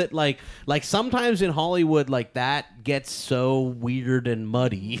don't know that like sometimes in Hollywood, like that gets so weird and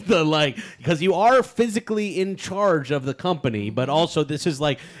muddy. Because you are physically in charge of the company, but also this is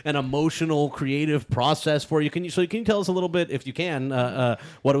like an emotional, creative process for you. Can you tell us a little bit, if you can,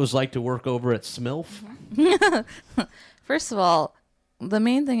 what it was like to work over at Smilf? First of all, the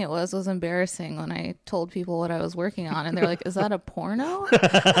main thing it was embarrassing when I told people what I was working on, and they're like, "Is that a porno?"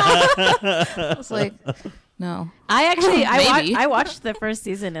 I was like, "No." I watched the first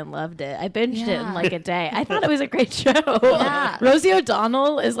season and loved it. I binged it in like a day. I thought it was a great show. Yeah. Rosie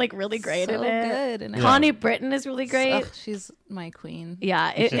O'Donnell is like really great So in it. good. And Connie Britton is really great. Ugh, she's my queen.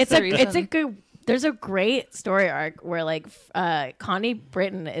 Yeah, it's a good. There's a great story arc where like Connie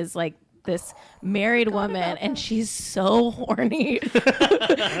Britton is like this married woman and she's so horny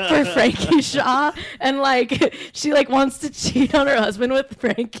for Frankie Shaw, and like she like wants to cheat on her husband with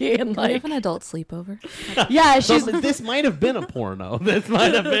Frankie, and Can we have an adult sleepover? Yeah, this might have been a porno. This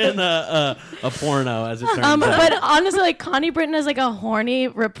might have been a porno, as it turns out. But honestly, like Connie Britton is like a horny,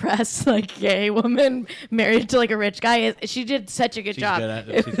 repressed, like gay woman married to like a rich guy. She did such a good job.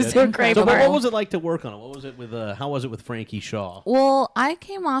 It was a great part. What was it like to work on it? What was it with? How was it with Frankie Shaw? Well, I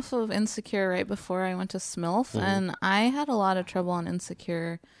came off of Insecure right before I went to Smilf, and I had a lot of trouble on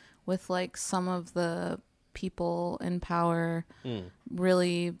Insecure with like some of the people in power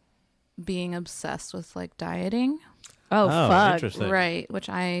really being obsessed with like dieting. Oh fuck. Interesting. Right, which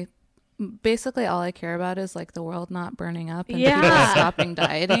basically all I care about is like the world not burning up and people stopping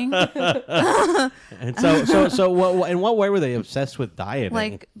dieting. And so what, in what way were they obsessed with dieting?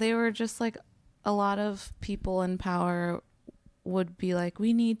 Like they were just like, a lot of people in power would be like,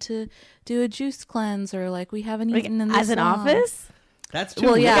 we need to do a juice cleanse, or like we haven't eaten in this as an long. office. That's too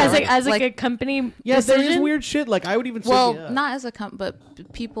well, weird. yeah, as like a company. Yeah, there is decision? weird shit. Like I would even say, not as a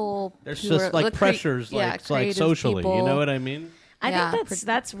but people. There's who just are, like pressures, like socially. People. You know what I mean? I think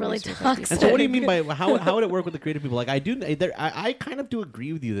that's really toxic. And so, what do you mean by how would it work with the creative people? Like, I kind of do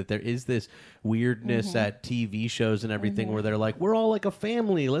agree with you that there is this weirdness at TV shows and everything where they're like, we're all like a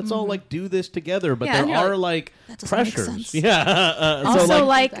family. Let's all like do this together. But there are like pressures. Yeah. Also, so,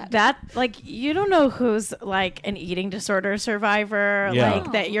 like that, like you don't know who's like an eating disorder survivor,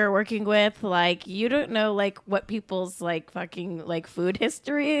 like that you're working with. Like you don't know like what people's like fucking like food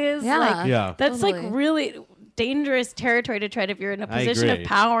history is. Yeah. That's like really dangerous territory to tread if you're in a position of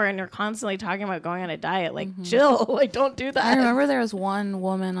power and you're constantly talking about going on a diet. Like, chill. Like, don't do that. I remember there was one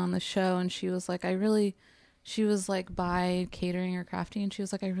woman on the show, and she was like, she was like by catering or crafting, and she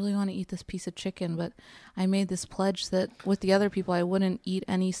was like, I really want to eat this piece of chicken, but I made this pledge that with the other people, I wouldn't eat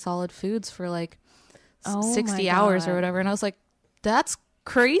any solid foods for like 60 hours or whatever. And I was like, that's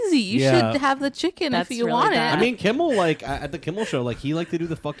crazy. You should have the chicken if you want it. I mean, Kimmel, like at the Kimmel show, like he liked to do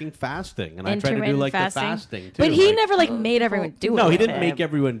the fucking fasting, and I tried to do like the fasting too. But he never like made everyone do it. No, he didn't make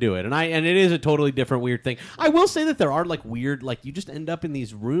everyone do it, and it is a totally different weird thing. I will say that there are like weird, like you just end up in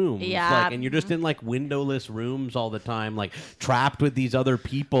these rooms, like, and you're just in like windowless rooms all the time, like trapped with these other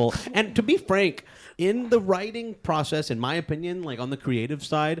people. And to be frank, in the writing process, in my opinion, like on the creative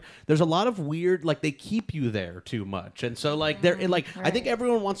side, there's a lot of weird, like they keep you there too much, and so like they're like I think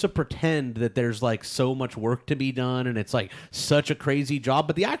everyone wants to pretend that there's like so much work to be done and it's like such a crazy job,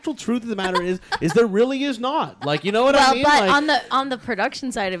 but the actual truth of the matter is there really is not. Like, you know what I mean? But like, on the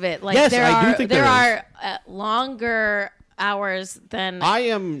production side of it, like yes, there I do are think there are longer hours than I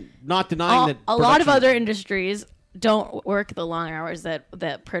am not denying that a lot of other industries don't work the long hours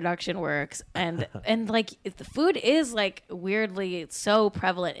that production works, and like the food is like weirdly so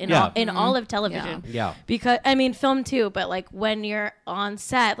prevalent in all of television. Yeah. Because I mean film too, but like when you're on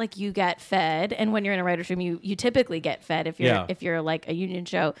set, like you get fed, and when you're in a writer's room, you typically get fed if you're like a union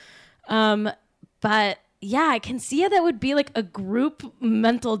show. But yeah, I can see how that would be like a group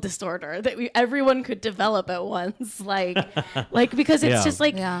mental disorder that everyone could develop at once. Like because it's just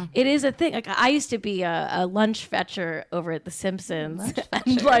like, it is a thing. Like I used to be a lunch fetcher over at The Simpsons,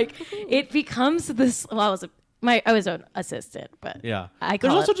 and like it becomes this. Well, I was an assistant, but there's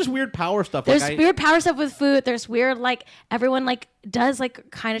also just weird power stuff. There's weird power stuff with food. There's weird like everyone like does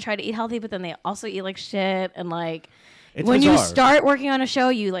like kind of try to eat healthy, but then they also eat like shit, and like when you start working on a show,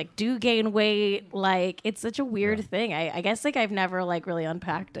 you like do gain weight. Like it's such a weird thing. I guess like I've never like really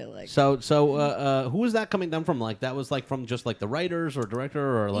unpacked it. Like So who was that coming down from? Like that was like from just like the writers or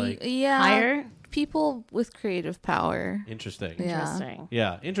director or like higher people with creative power. Interesting.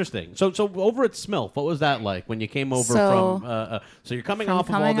 Yeah. Interesting. So over at Smilf, what was that like when you came over from? So you're coming off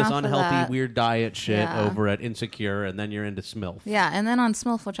of all this unhealthy, weird diet shit over at Insecure, and then you're into Smilf. Yeah, and then on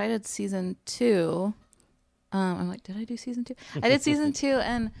Smilf, which I did season 2. I'm like, did I do season 2? I did season 2,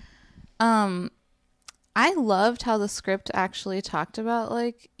 and I loved how the script actually talked about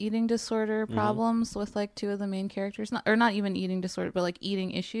like eating disorder problems with like 2 of the main characters, not even eating disorder, but like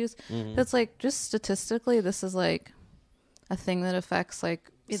eating issues. It's like just statistically, this is like a thing that affects like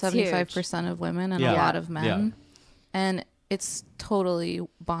 75% of women and a lot of men, and it's totally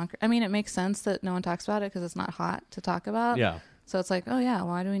bonkers. I mean, it makes sense that no one talks about it because it's not hot to talk about. Yeah. So it's like, oh yeah,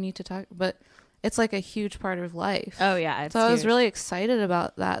 why do we need to talk? But it's like a huge part of life. Oh yeah. So I was really excited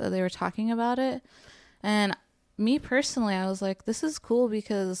about that they were talking about it. And me personally, I was like, this is cool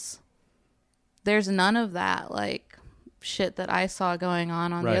because there's none of that like shit that I saw going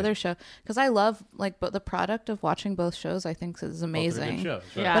on the other show. Because I love like, but the product of watching both shows, I think is amazing. Shows,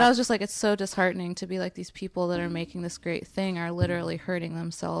 But I was just like, it's so disheartening to be like these people that are making this great thing are literally hurting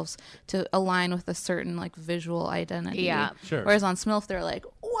themselves to align with a certain like visual identity. Yeah, sure. Whereas on Smilf, they're like,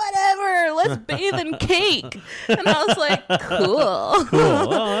 whatever, let's bathe in cake. And I was like, cool. Cool.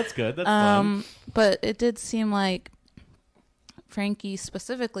 Oh, that's good. That's fun. But it did seem like Frankie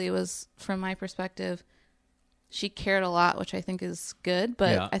specifically was, from my perspective, she cared a lot, which I think is good.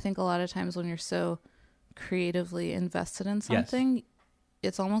 But I think a lot of times when you're so creatively invested in something,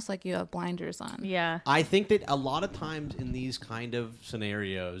 it's almost like you have blinders on. Yeah. I think that a lot of times in these kind of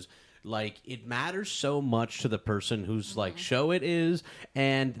scenarios, like it matters so much to the person whose like show it is,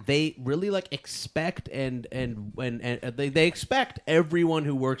 and they really like expect and they expect everyone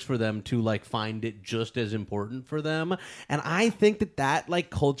who works for them to like find it just as important for them. And I think that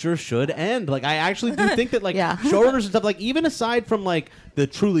like culture should end. Like I actually do think that like showrunners and stuff, like even aside from like the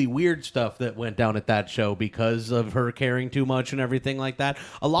truly weird stuff that went down at that show because of her caring too much and everything like that,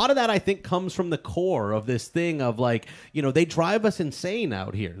 a lot of that I think comes from the core of this thing of like, you know, they drive us insane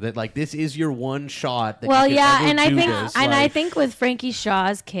out here that like this is your one shot that you can ever do this. I think with Frankie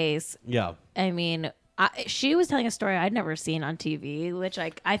Shaw's case, yeah, I mean, she was telling a story I'd never seen on TV, which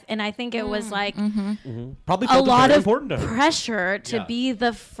I think it was like probably a lot of important to her. pressure to be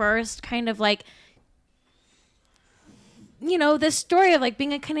the first kind of like, you know, this story of like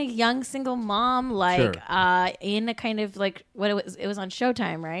being a kind of young single mom, like in a kind of like what it was on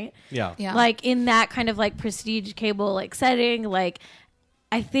Showtime, right? Yeah. Like in that kind of like prestige cable like setting, like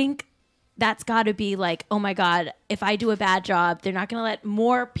I think that's got to be like, oh my God, if I do a bad job, they're not going to let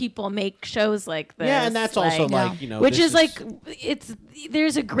more people make shows like this. Yeah, and that's also like, you know, which is like,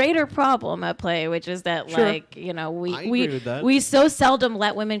 there's a gretter problem at play, which is that like, you know, we so seldom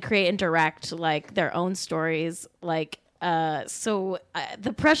let women create and direct like their own stories. Like, so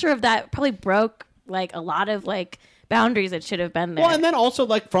the pressure of that probably broke like a lot of like boundaries that should have been there. Well, and then also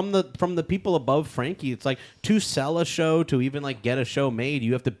like from the people above Frankie, it's like to sell a show, to even like get a show made,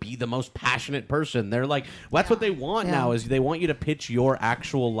 you have to be the most passionate person. They're like, well, that's what they want now, is they want you to pitch your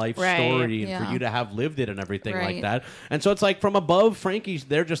actual life story and for you to have lived it and everything like that. And so it's like from above Frankie's,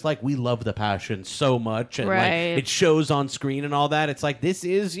 they're just like, we love the passion so much, and like it shows on screen and all that. It's like, this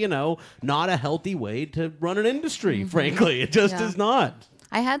is, you know, not a healthy way to run an industry. Frankly, it just is not.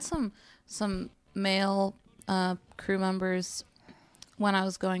 I had some male crew members, when I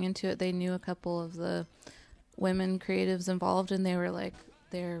was going into it, they knew a couple of the women creatives involved, and they were like,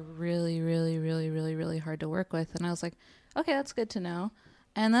 they're really, really, really, really, really hard to work with. And I was like, okay, that's good to know.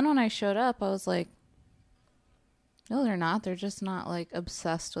 And then when I showed up, I was like, no, they're not. They're just not like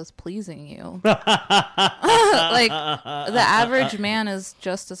obsessed with pleasing you. Like the average man is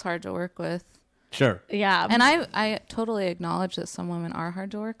just as hard to work with. Sure. Yeah. And I totally acknowledge that some women are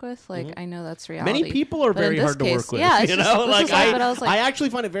hard to work with. Like, I know that's reality. Many people are very hard to work with. Yeah. You know, like I actually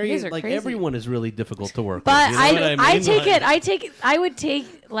find it very, like, crazy. Everyone is really difficult to work but with. You know I would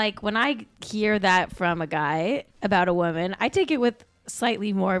take, like, when I hear that from a guy about a woman, I take it with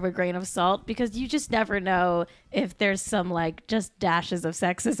slightly more of a grain of salt, because you just never know if there's some, like, just dashes of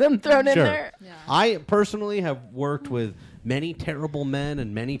sexism thrown in there. Yeah. I personally have worked with many terrible men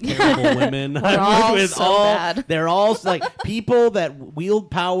and many terrible women. I've worked with bad. They're all like people that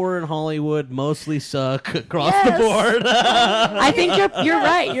wield power in Hollywood mostly suck across the board. I think you're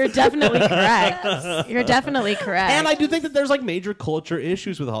right. You're definitely correct. You're definitely correct. And I do think that there's like major culture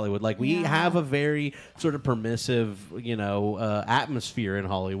issues with Hollywood. Like we have a very sort of permissive, you know, atmosphere in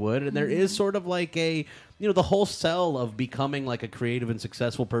Hollywood, and there is sort of like a the whole sell of becoming like a creative and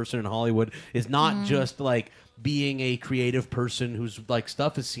successful person in Hollywood is not just like being a creative person whose like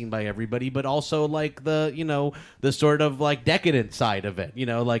stuff is seen by everybody, but also like the sort of like decadent side of it.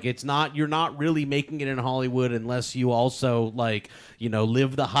 Like you're not really making it in Hollywood unless you also like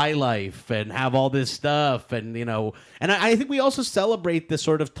live the high life and have all this stuff, and and I think we also celebrate this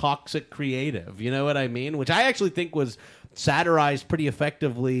sort of toxic creative. You know what I mean? Which I actually think was satirized pretty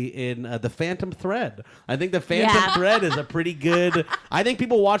effectively in The Phantom Thread. I think The Phantom Thread is a pretty good... I think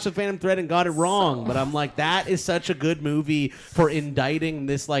people watched The Phantom Thread and got it wrong, but I'm like, that is such a good movie for indicting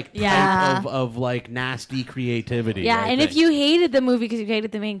this like type of like nasty creativity. Yeah, and if you hated the movie because you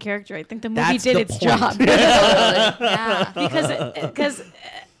hated the main character, I think the movie did its point. job. Yeah, because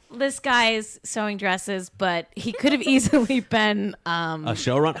this guy is sewing dresses, but he could have easily been a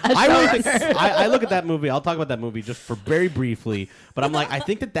showrunner. I really think I look at that movie. I'll talk about that movie just for very briefly, but I'm like, I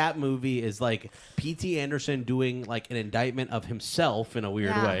think that movie is like P.T. Anderson doing like an indictment of himself in a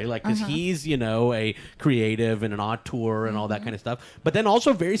weird way, like because he's a creative and an auteur and all that kind of stuff, but then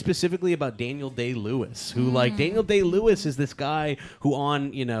also very specifically about Daniel Day-Lewis, who like Daniel Day-Lewis is this guy who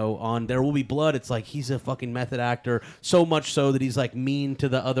on There Will Be Blood, it's like he's a fucking method actor, so much so that he's like mean to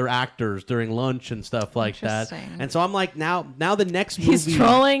the other actors during lunch and stuff like that. And so I'm like, now the next movie, he's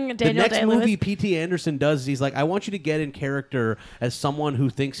trolling Daniel the next Day-Lewis. movie P.T. Anderson does is he's like, I want you to get in character as someone who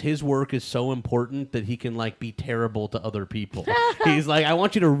thinks his work is so important that he can like be terrible to other people. He's like, I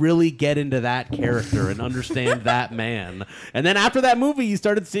want you to really get into that character and understand that man. And then after that movie, you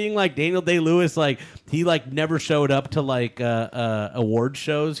started seeing like Daniel Day-Lewis, like he like never showed up to like award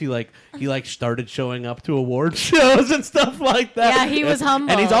shows. He started showing up to award shows and stuff like that. Yeah, he was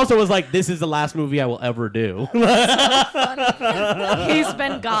humble. And he's also was like, this is the last movie I will ever do. He's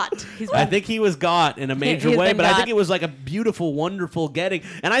been got. I think he was got in a major way, but I think it was like a beautiful, wonderful getting.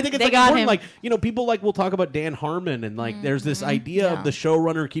 And I think it's like important. Like, people like will talk about Dan Harmon and like there's this idea of the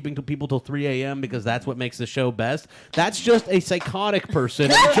showrunner keeping people till 3 a.m. because that's what makes the show best. That's just a psychotic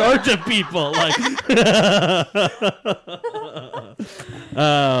person in charge of people. Like,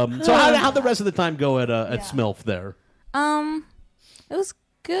 so how'd the rest of the time go at Smilf there? It was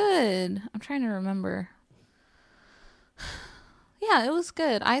good. I'm trying to remember. Yeah, it was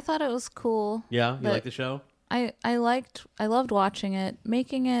good. I thought it was cool. Yeah, you like the show? I loved watching it.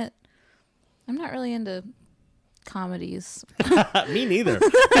 Making it, I'm not really into comedies. Me neither.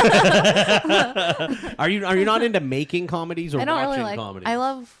 Are you not into making comedies or I don't watching really like comedies? I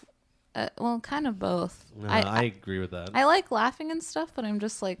love kind of both. I agree with that. I like laughing and stuff, but I'm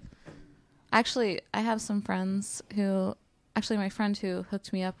just like, actually, I have some friends who, my friend who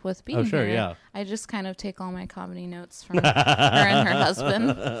hooked me up with being here, I just kind of take all my comedy notes from her and her husband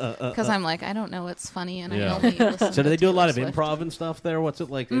because I'm like, I don't know what's funny, and I only listen. So do they do a lot of Swift. improv and stuff there? What's it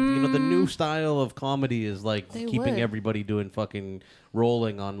like? The new style of comedy is like keeping everybody doing fucking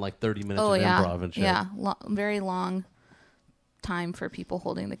rolling on like 30 minutes of improv and shit. Yeah, very long time for people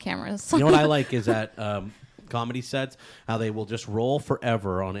holding the cameras. You know what I like is that comedy sets, how they will just roll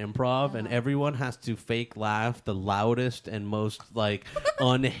forever on improv, and everyone has to fake laugh the loudest and most like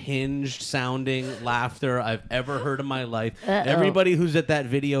unhinged sounding laughter I've ever heard in my life. Everybody who's at that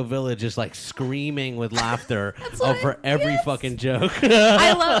video village is like screaming with laughter over every fucking joke.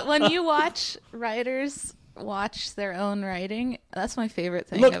 I love when you watch writers watch their own writing. That's my favorite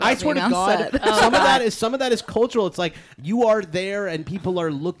thing. Look, about I swear to being on God, set. some of that is cultural. It's like you are there and people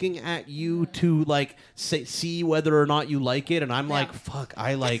are looking at you to like see whether or not you like it, and I'm like, fuck,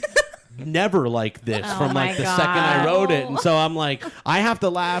 I like never liked this from like the second I wrote it, and so I'm like, I have to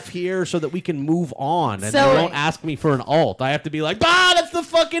laugh here so that we can move on, and they don't ask me for an alt. I have to be like, that's the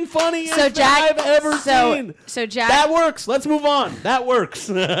fucking funniest thing I've ever seen. So Jack, that works. Let's move on. That works.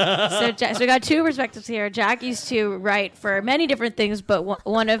 So we got two perspectives here. Jack used to write for many different things, but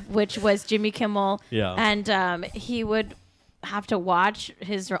one of which was Jimmy Kimmel. Yeah, and he would have to watch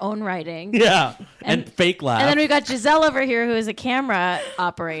his own writing. Yeah, and fake laugh. And then we got Giselle over here, who is a camera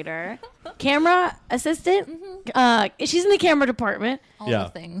operator, camera assistant. She's in the camera department. All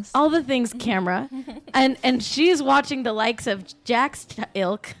the things camera, and she's watching the likes of Jack's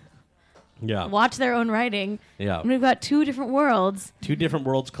ilk. Yeah. Watch their own writing. Yeah. And we've got two different worlds. Two different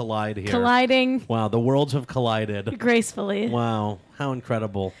worlds collide here. Colliding. Wow, the worlds have collided gracefully. Wow, how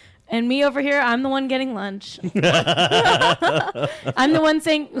incredible. And me over here, I'm the one getting lunch. I'm the one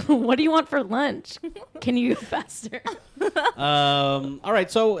saying, what do you want for lunch? Can you go faster? All right,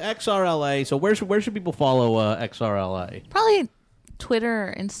 so XRLA. So where should people follow XRLA? Probably Twitter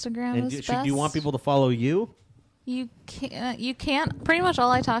or Instagram And is do best. you want people to follow you? You can't. Pretty much all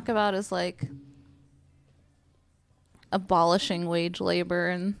I talk about is like abolishing wage labor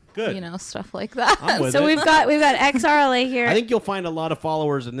and Good. You know, stuff like that. I'm with So it. we've got XRLA here. I think you'll find a lot of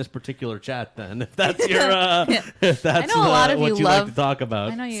followers in this particular chat then, if that's your if that's I know a lot of what you you love like to talk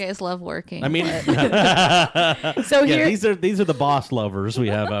about. I know you guys love working. I mean, So yeah, here- these are the boss lovers we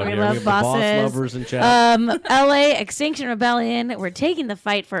have out We here. love We have the boss bosses. lovers in chat. LA Extinction Rebellion. We're taking the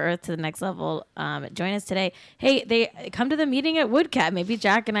fight for Earth to the next level. Join us today. Hey, they come to the meeting at Woodcat. Maybe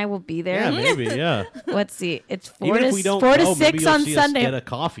Jack and I will be there. Yeah, maybe. Yeah. Let's see. It's Even if we don't 4 to go, 6 maybe you'll on see us Sunday. get a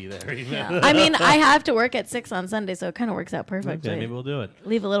coffee there. Even. I mean, I have to work at 6 on Sunday, so it kind of works out perfectly. Okay, maybe we'll do it.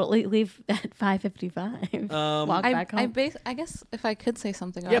 Leave at 5:55. Walk back home. I guess if I could say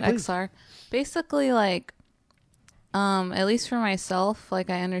something Yeah, about please. XR, basically, like, at least for myself, like,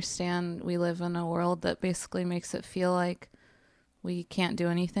 I understand we live in a world that basically makes it feel like we can't do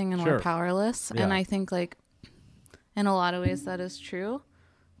anything and Sure. we're powerless. Yeah. And I think, like, in a lot of ways that is true,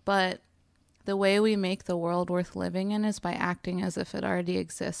 but the way we make the world worth living in is by acting as if it already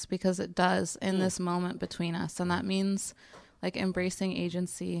exists, because it does in this moment between us. And that means like embracing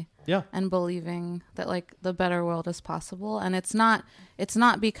agency and believing that like the better world is possible. And it's not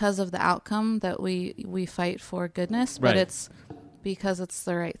because of the outcome that we fight for goodness, but Right. it's because it's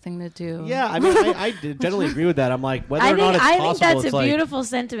the right thing to do. Yeah, I mean, I generally agree with that. I'm like, whether or not it's I possible, think that's it's a like, beautiful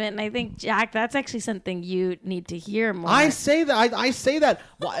sentiment, and I think Jack, that's actually something you need to hear more. I say that. I say that.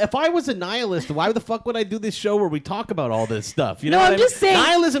 Well, if I was a nihilist, why the fuck would I do this show where we talk about all this stuff? You know, No, what I'm I mean? just saying-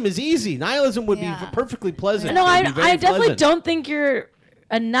 nihilism is easy. Nihilism would be perfectly pleasant. No, It would be very I definitely pleasant. don't think you're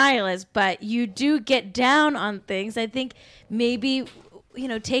a nihilist, but you do get down on things. I think maybe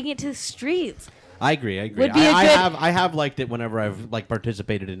taking it to the streets. I agree. Would be a I good- have liked it whenever I've like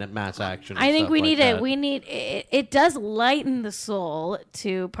participated in mass action. and I think stuff we like need that. it. We need it. It does lighten the soul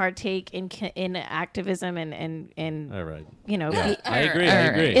to partake in activism and All right. Yeah. I agree.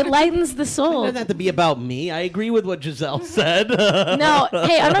 It lightens the soul. It doesn't have to be about me. I agree with what Giselle said. No,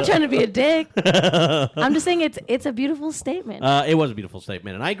 hey, I'm not trying to be a dick. I'm just saying it's a beautiful statement. It was a beautiful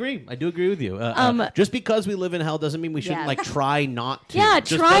statement, and I agree. I do agree with you. Just because we live in hell doesn't mean we shouldn't like try not to. Yeah,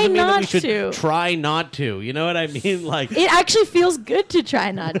 Just try doesn't mean that we not should to. Try not to. You know what I mean? Like It actually feels good to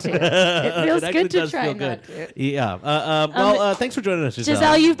try not to. It feels actually good to does try feel not good. to. Yeah. Well, thanks for joining us, Giselle.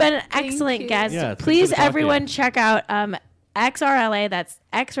 Giselle, you've been an excellent guest. Yeah, it's been Please, good to talk to everyone, you. check out XRLA. That's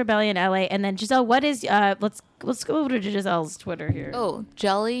X Rebellion LA. And then Giselle, what is? Let's go over to Giselle's Twitter here. Oh,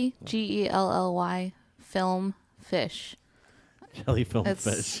 Jelly, GELLY, film fish. Jelly film It's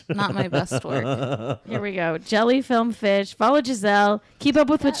fish. not my best work. Here we go. Jelly Film Fish. Follow Giselle. Keep up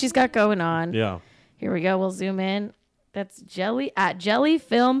with what she's got going on. Yeah. Here we go. We'll zoom in. That's Jelly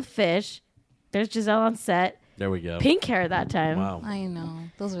Film Fish. There's Giselle on set. There we go. Pink hair that time. Wow. I know.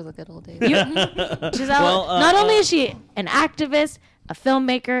 Those are the good old days. Giselle, not only is she an activist, a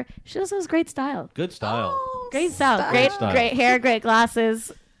filmmaker, she also has great style. Good style. Great style. style. Great, Style. great hair, great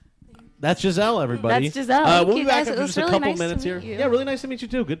glasses. That's Giselle, everybody. That's Giselle. We'll Thank be you, back guys. It after was just a really couple nice to minutes here. meet you. Yeah, really nice to meet you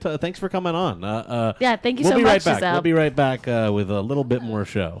too. Good. Thanks for coming on. Yeah, thank you we'll so be much, right back. Giselle. We'll be right back with a little bit more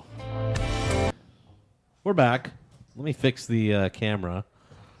show. We're back. Let me fix the camera.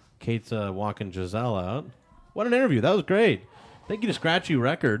 Kate's walking Giselle out. What an interview. That was great. Thank you to Scratchy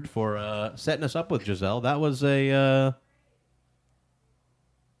Record for setting us up with Giselle. That was a...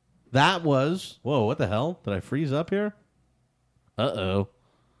 Whoa, what the hell? Did I freeze up here? Uh-oh.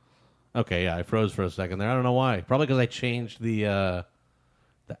 Okay, yeah, I froze for a second there. I don't know why. Probably because I changed the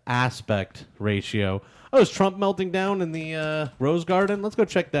aspect ratio. Oh, is Trump melting down in the Rose Garden? Let's go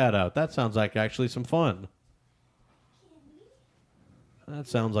check that out. That sounds like actually some fun. That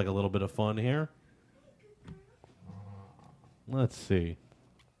sounds like a little bit of fun here. Let's see.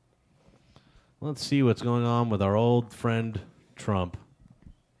 Let's see what's going on with our old friend Trump.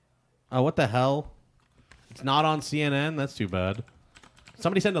 Oh, what the hell? It's not on CNN? That's too bad.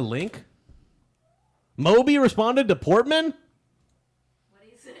 Somebody send a link? Moby responded to Portman? What do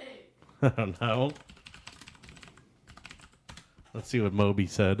you say? I don't know. Let's see what Moby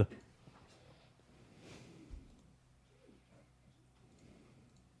said.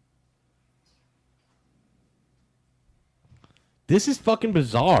 This is fucking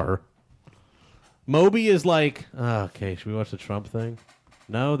bizarre. Moby is like, okay, should we watch the Trump thing?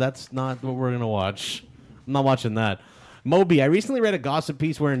 No, that's not what we're going to watch. I'm not watching that. Moby, I recently read a gossip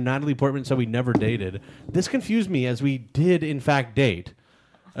piece where Natalie Portman said we never dated. This confused me as we did, in fact, date.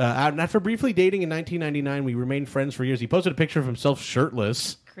 After briefly dating in 1999, we remained friends for years. He posted a picture of himself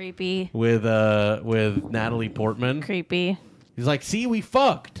shirtless. Creepy. With Natalie Portman. Creepy. He's like, see, we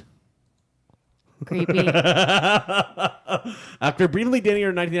fucked. Creepy. After briefly dating her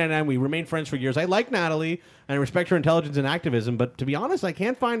in 1999, we remained friends for years. I like Natalie and I respect her intelligence and activism, but to be honest, I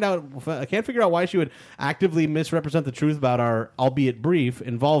can't figure out why she would actively misrepresent the truth about our, albeit brief,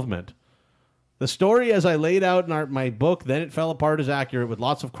 involvement. The story, as I laid out in my book, Then It Fell Apart, is accurate with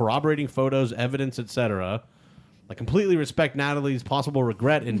lots of corroborating photos, evidence, etc. I completely respect Natalie's possible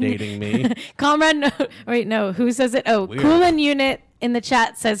regret in dating me. Comrade, no. Who says it? Oh, Weird. Coolin Unit in the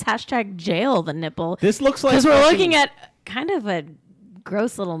chat says #jail the nipple. This looks like because we're looking at kind of a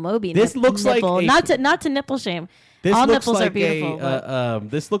gross little Moby. This looks nipple. like not to nipple shame. This All looks nipples like are beautiful.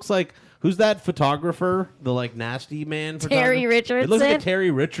 this looks like who's that photographer? The nasty man. Terry Richardson. It looks like a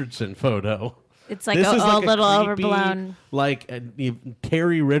Terry Richardson photo. It's like This a is like little creepy, overblown. like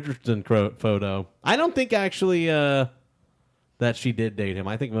Terry Richardson photo. I don't think actually that she did date him.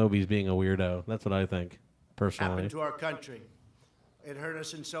 I think Moby's being a weirdo. That's what I think, personally. Happened to our country. It hurt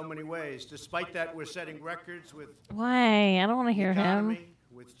us in so many ways. Despite that, we're setting records with Why? I don't want to hear him. economy,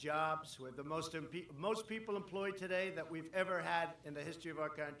 with jobs, with the most people employed today that we've ever had in the history of our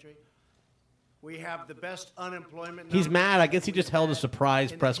country. We have the best unemployment. He's mad. I guess he just held a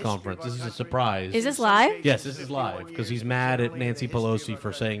surprise press conference. This is a surprise. Is this live? Yes, this is live because he's mad at Nancy Pelosi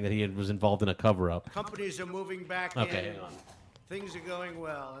for saying that he was involved in a cover-up. Companies are moving back Okay, in. hang on. Things are going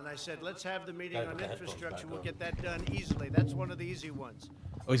well. And I said, let's have the meeting on infrastructure. We'll get that done easily. That's one of the easy ones.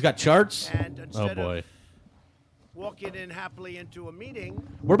 Oh, he's got charts? And Oh, instead boy. of walking in happily into a meeting,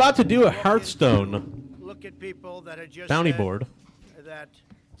 We're about to do a Hearthstone look at people that had just bounty said board. that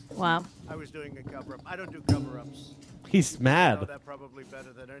Wow. I was doing a cover-up. I don't do cover-ups. He's You mad. know that probably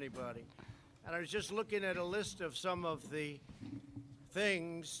better than anybody. And I was just looking at a list of some of the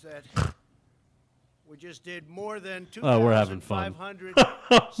things that we just did more than Oh, we're having fun. 2,500 Oh,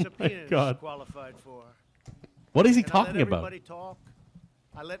 my subpoenas God. qualified for. What is he And talking I let about? everybody talk.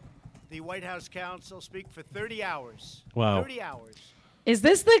 I let the White House counsel speak for 30 hours. Wow. 30 hours. Is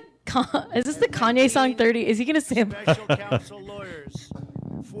this the Kanye song 30? Is he gonna sing? Special counsel lawyers,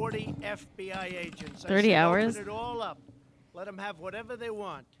 40 FBI agents. 30 hours? Open it all up. Let them have whatever they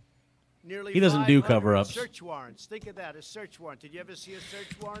want. Nearly He doesn't do 500 cover-ups. Search warrants. Think of that, a search warrant. Did you ever see a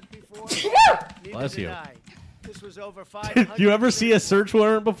search warrant before? Neither Bless did you. I. This was over 500. Did you ever see a search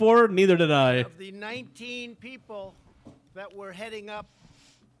warrant before? Neither did I. Of the 19 people that were heading up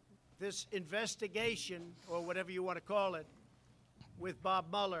this investigation, or whatever you want to call it, with Bob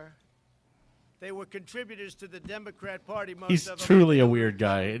Mueller, they were contributors to the Democrat Party. Most He's of them. truly a weird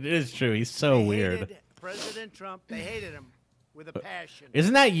guy. It is true. He's so They weird. hated President Trump. They hated him with a passion.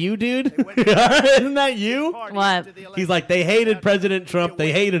 Isn't that you, dude? Isn't that you? What? He's like, they hated President Trump.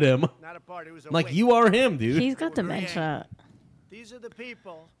 They hated him. Not a party. It was a I'm like, wake. you are him, dude. He's got dementia. These are the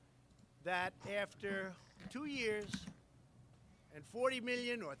people that after 2 years and $40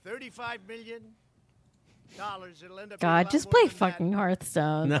 million or $35 million, it'll end up being a God, lot just more play than that. fucking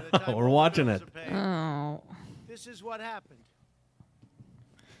Hearthstone. No, we're watching it. Oh. This is what happened.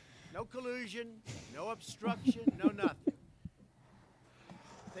 No collusion, no obstruction, no nothing.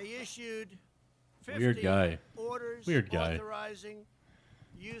 They issued 50 Weird guy. orders Weird guy. authorizing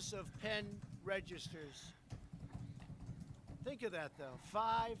use of pen registers. Think of that, though.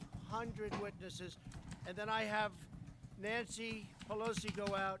 500 witnesses. And then I have Nancy Pelosi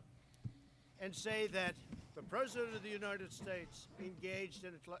go out and say that the President of the United States engaged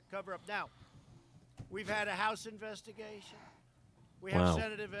in a cover-up. Now, we've had a House investigation. We have Wow.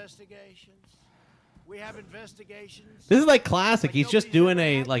 Senate investigations. We have investigations. This is like classic. He's just doing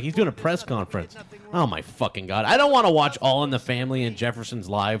he's doing a press conference. Oh my fucking God. I don't want to watch All in the Family and Jefferson's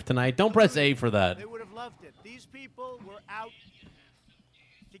Live tonight. Don't press A for that. They would have loved it. These people were out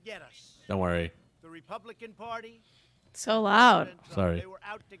to get us. Don't worry. The Republican Party. So loud. Sorry. They were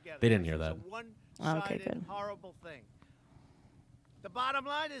out together. They didn't hear This that. was a one-sided, Okay, good. horrible thing. The bottom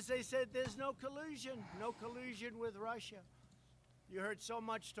line is they said there's no collusion. No collusion with Russia. You heard so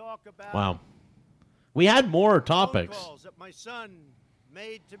much talk about Wow. We had more phone topics. calls that my son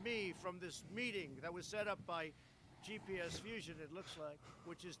made to me from this meeting that was set up by GPS Fusion, it looks like,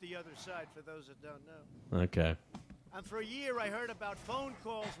 which is the other side for those that don't know. Okay. And for a year, I heard about phone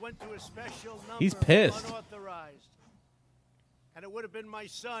calls went to a special number. He's pissed. Unauthorized. And it would have been my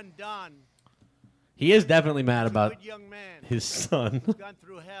son, Don. He is definitely mad about good young man. his son. Who's gone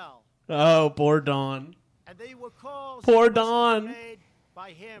through hell. Oh, poor Don. And they were calls Poor that must have been Don. made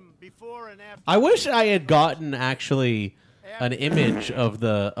by him before and after. I wish I had gotten actually an image of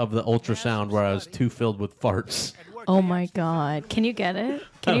the ultrasound where I was too filled with farts. Oh my God. Can you get it?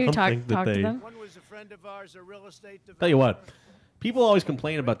 Can I you don't talk think that to they- them? One was a friend of ours, a real estate developer. Tell you what, people always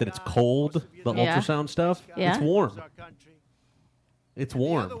complain about that it's cold, the Yeah. ultrasound stuff. Yeah. It's warm. It's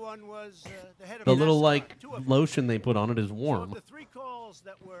warm. The other one was the head of The little NASCAR. lotion they put on it is warm. So of the 3 calls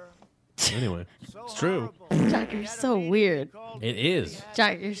that were Anyway, it's true. Jack, you're so weird. It is.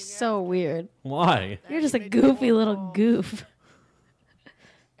 Jack, you're so weird. Why? You're just a goofy little goof.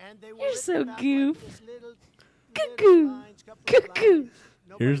 You're so goof. Cuckoo. Cuckoo.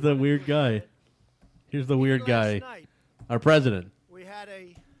 Here's the weird guy. Here's the weird guy. Our president. We had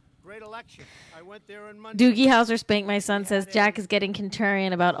a great election. I went there on Monday. Doogie Howser Spank, my son, says Jack is getting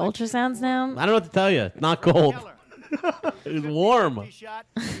contrarian about ultrasounds now. I don't know what to tell you. It's not cold. It was warm.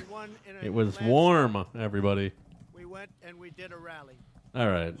 It was warm, everybody. We went and we did a rally. All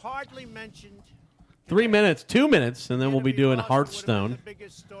right. Hardly mentioned. 3 minutes, 2 minutes, and then we'll be doing Hearthstone. The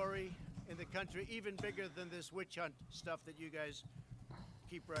biggest story in the country, even bigger than this witch hunt stuff that you guys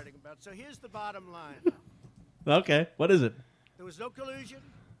keep writing about. So here's the bottom line. Okay, what is it? There was no collusion.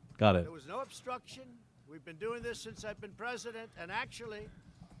 Got it. There was no obstruction. We've been doing this since I've been president, and actually,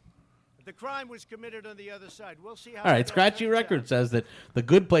 the crime was committed on the other side. We'll see how. All right, Scratchy Record says that the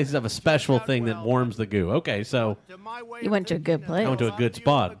good places have a special thing that warms the goo. Okay, so you went to a good place. I went to a good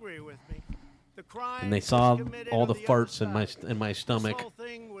spot, and they saw all the farts in my stomach. This whole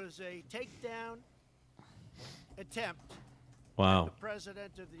thing was a takedown attempt. Wow. The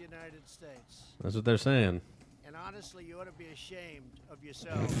president of the United States. That's what they're saying. And honestly, you ought to be ashamed of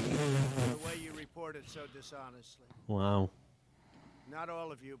yourself for the way you reported so dishonestly. Wow. Not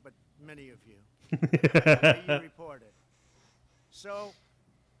all of you, but many of you. The way you reported. So,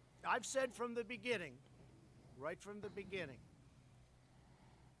 I've said from the beginning, right from the beginning,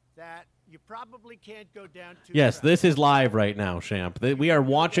 that you probably can't go down to. Yes, this is live right now, Champ. We are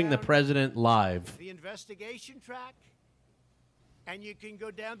watching the president live. The investigation track, and you can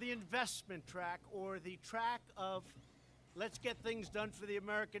go down the investment track or the track of let's get things done for the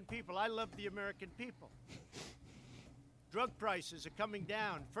American people. I love the American people. Drug prices are coming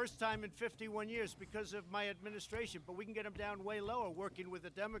down. First time in 51 years because of my administration, but we can get them down way lower working with the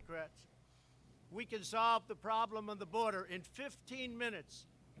Democrats. We can solve the problem on the border in 15 minutes.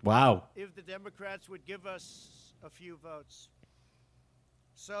 Wow. If the Democrats would give us a few votes.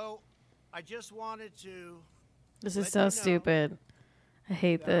 So I just wanted to. This is so stupid. I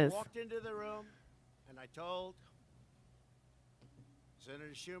hate this. I walked into the room and I told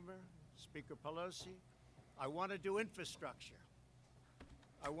Senator Schumer, Speaker Pelosi, I want to do infrastructure.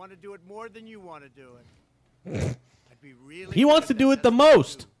 I want to do it more than you want to do it. I'd be really. He wants to do it the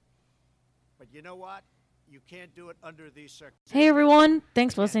most. But you know what? You can't do it under these circumstances. Hey, everyone.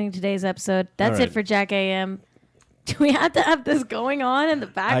 Thanks for listening to today's episode. That's it for Jack AM. Do we have to have this going on in the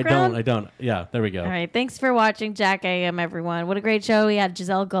background? I don't. Yeah, there we go. All right. Thanks for watching Jack AM, everyone. What a great show. We had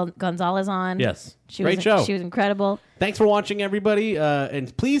Giselle Gonzalez on. Yes. Great show. She was incredible. Thanks for watching, everybody.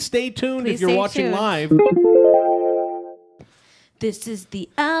 And please stay tuned if you're watching live. This is the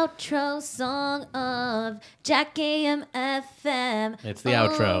outro song of Jack AM FM. It's the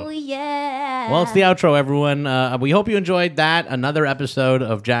outro. Oh, yeah. Well, it's the outro, everyone. We hope you enjoyed that. Another episode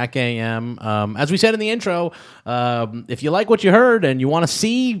of Jack AM. As we said in the intro, if you like what you heard and you want to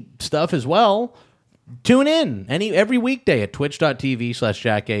see stuff as well, tune in every weekday at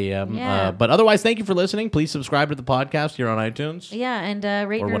twitch.tv/JackAM. Yeah. But otherwise, thank you for listening. Please subscribe to the podcast here on iTunes. Yeah, and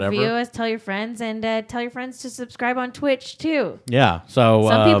rate and review us. Tell your friends, and tell your friends to subscribe on Twitch, too. Yeah, so...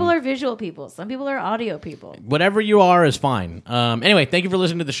 Some people are visual people. Some people are audio people. Whatever you are is fine. Anyway, thank you for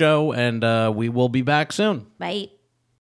listening to the show, and we will be back soon. Bye.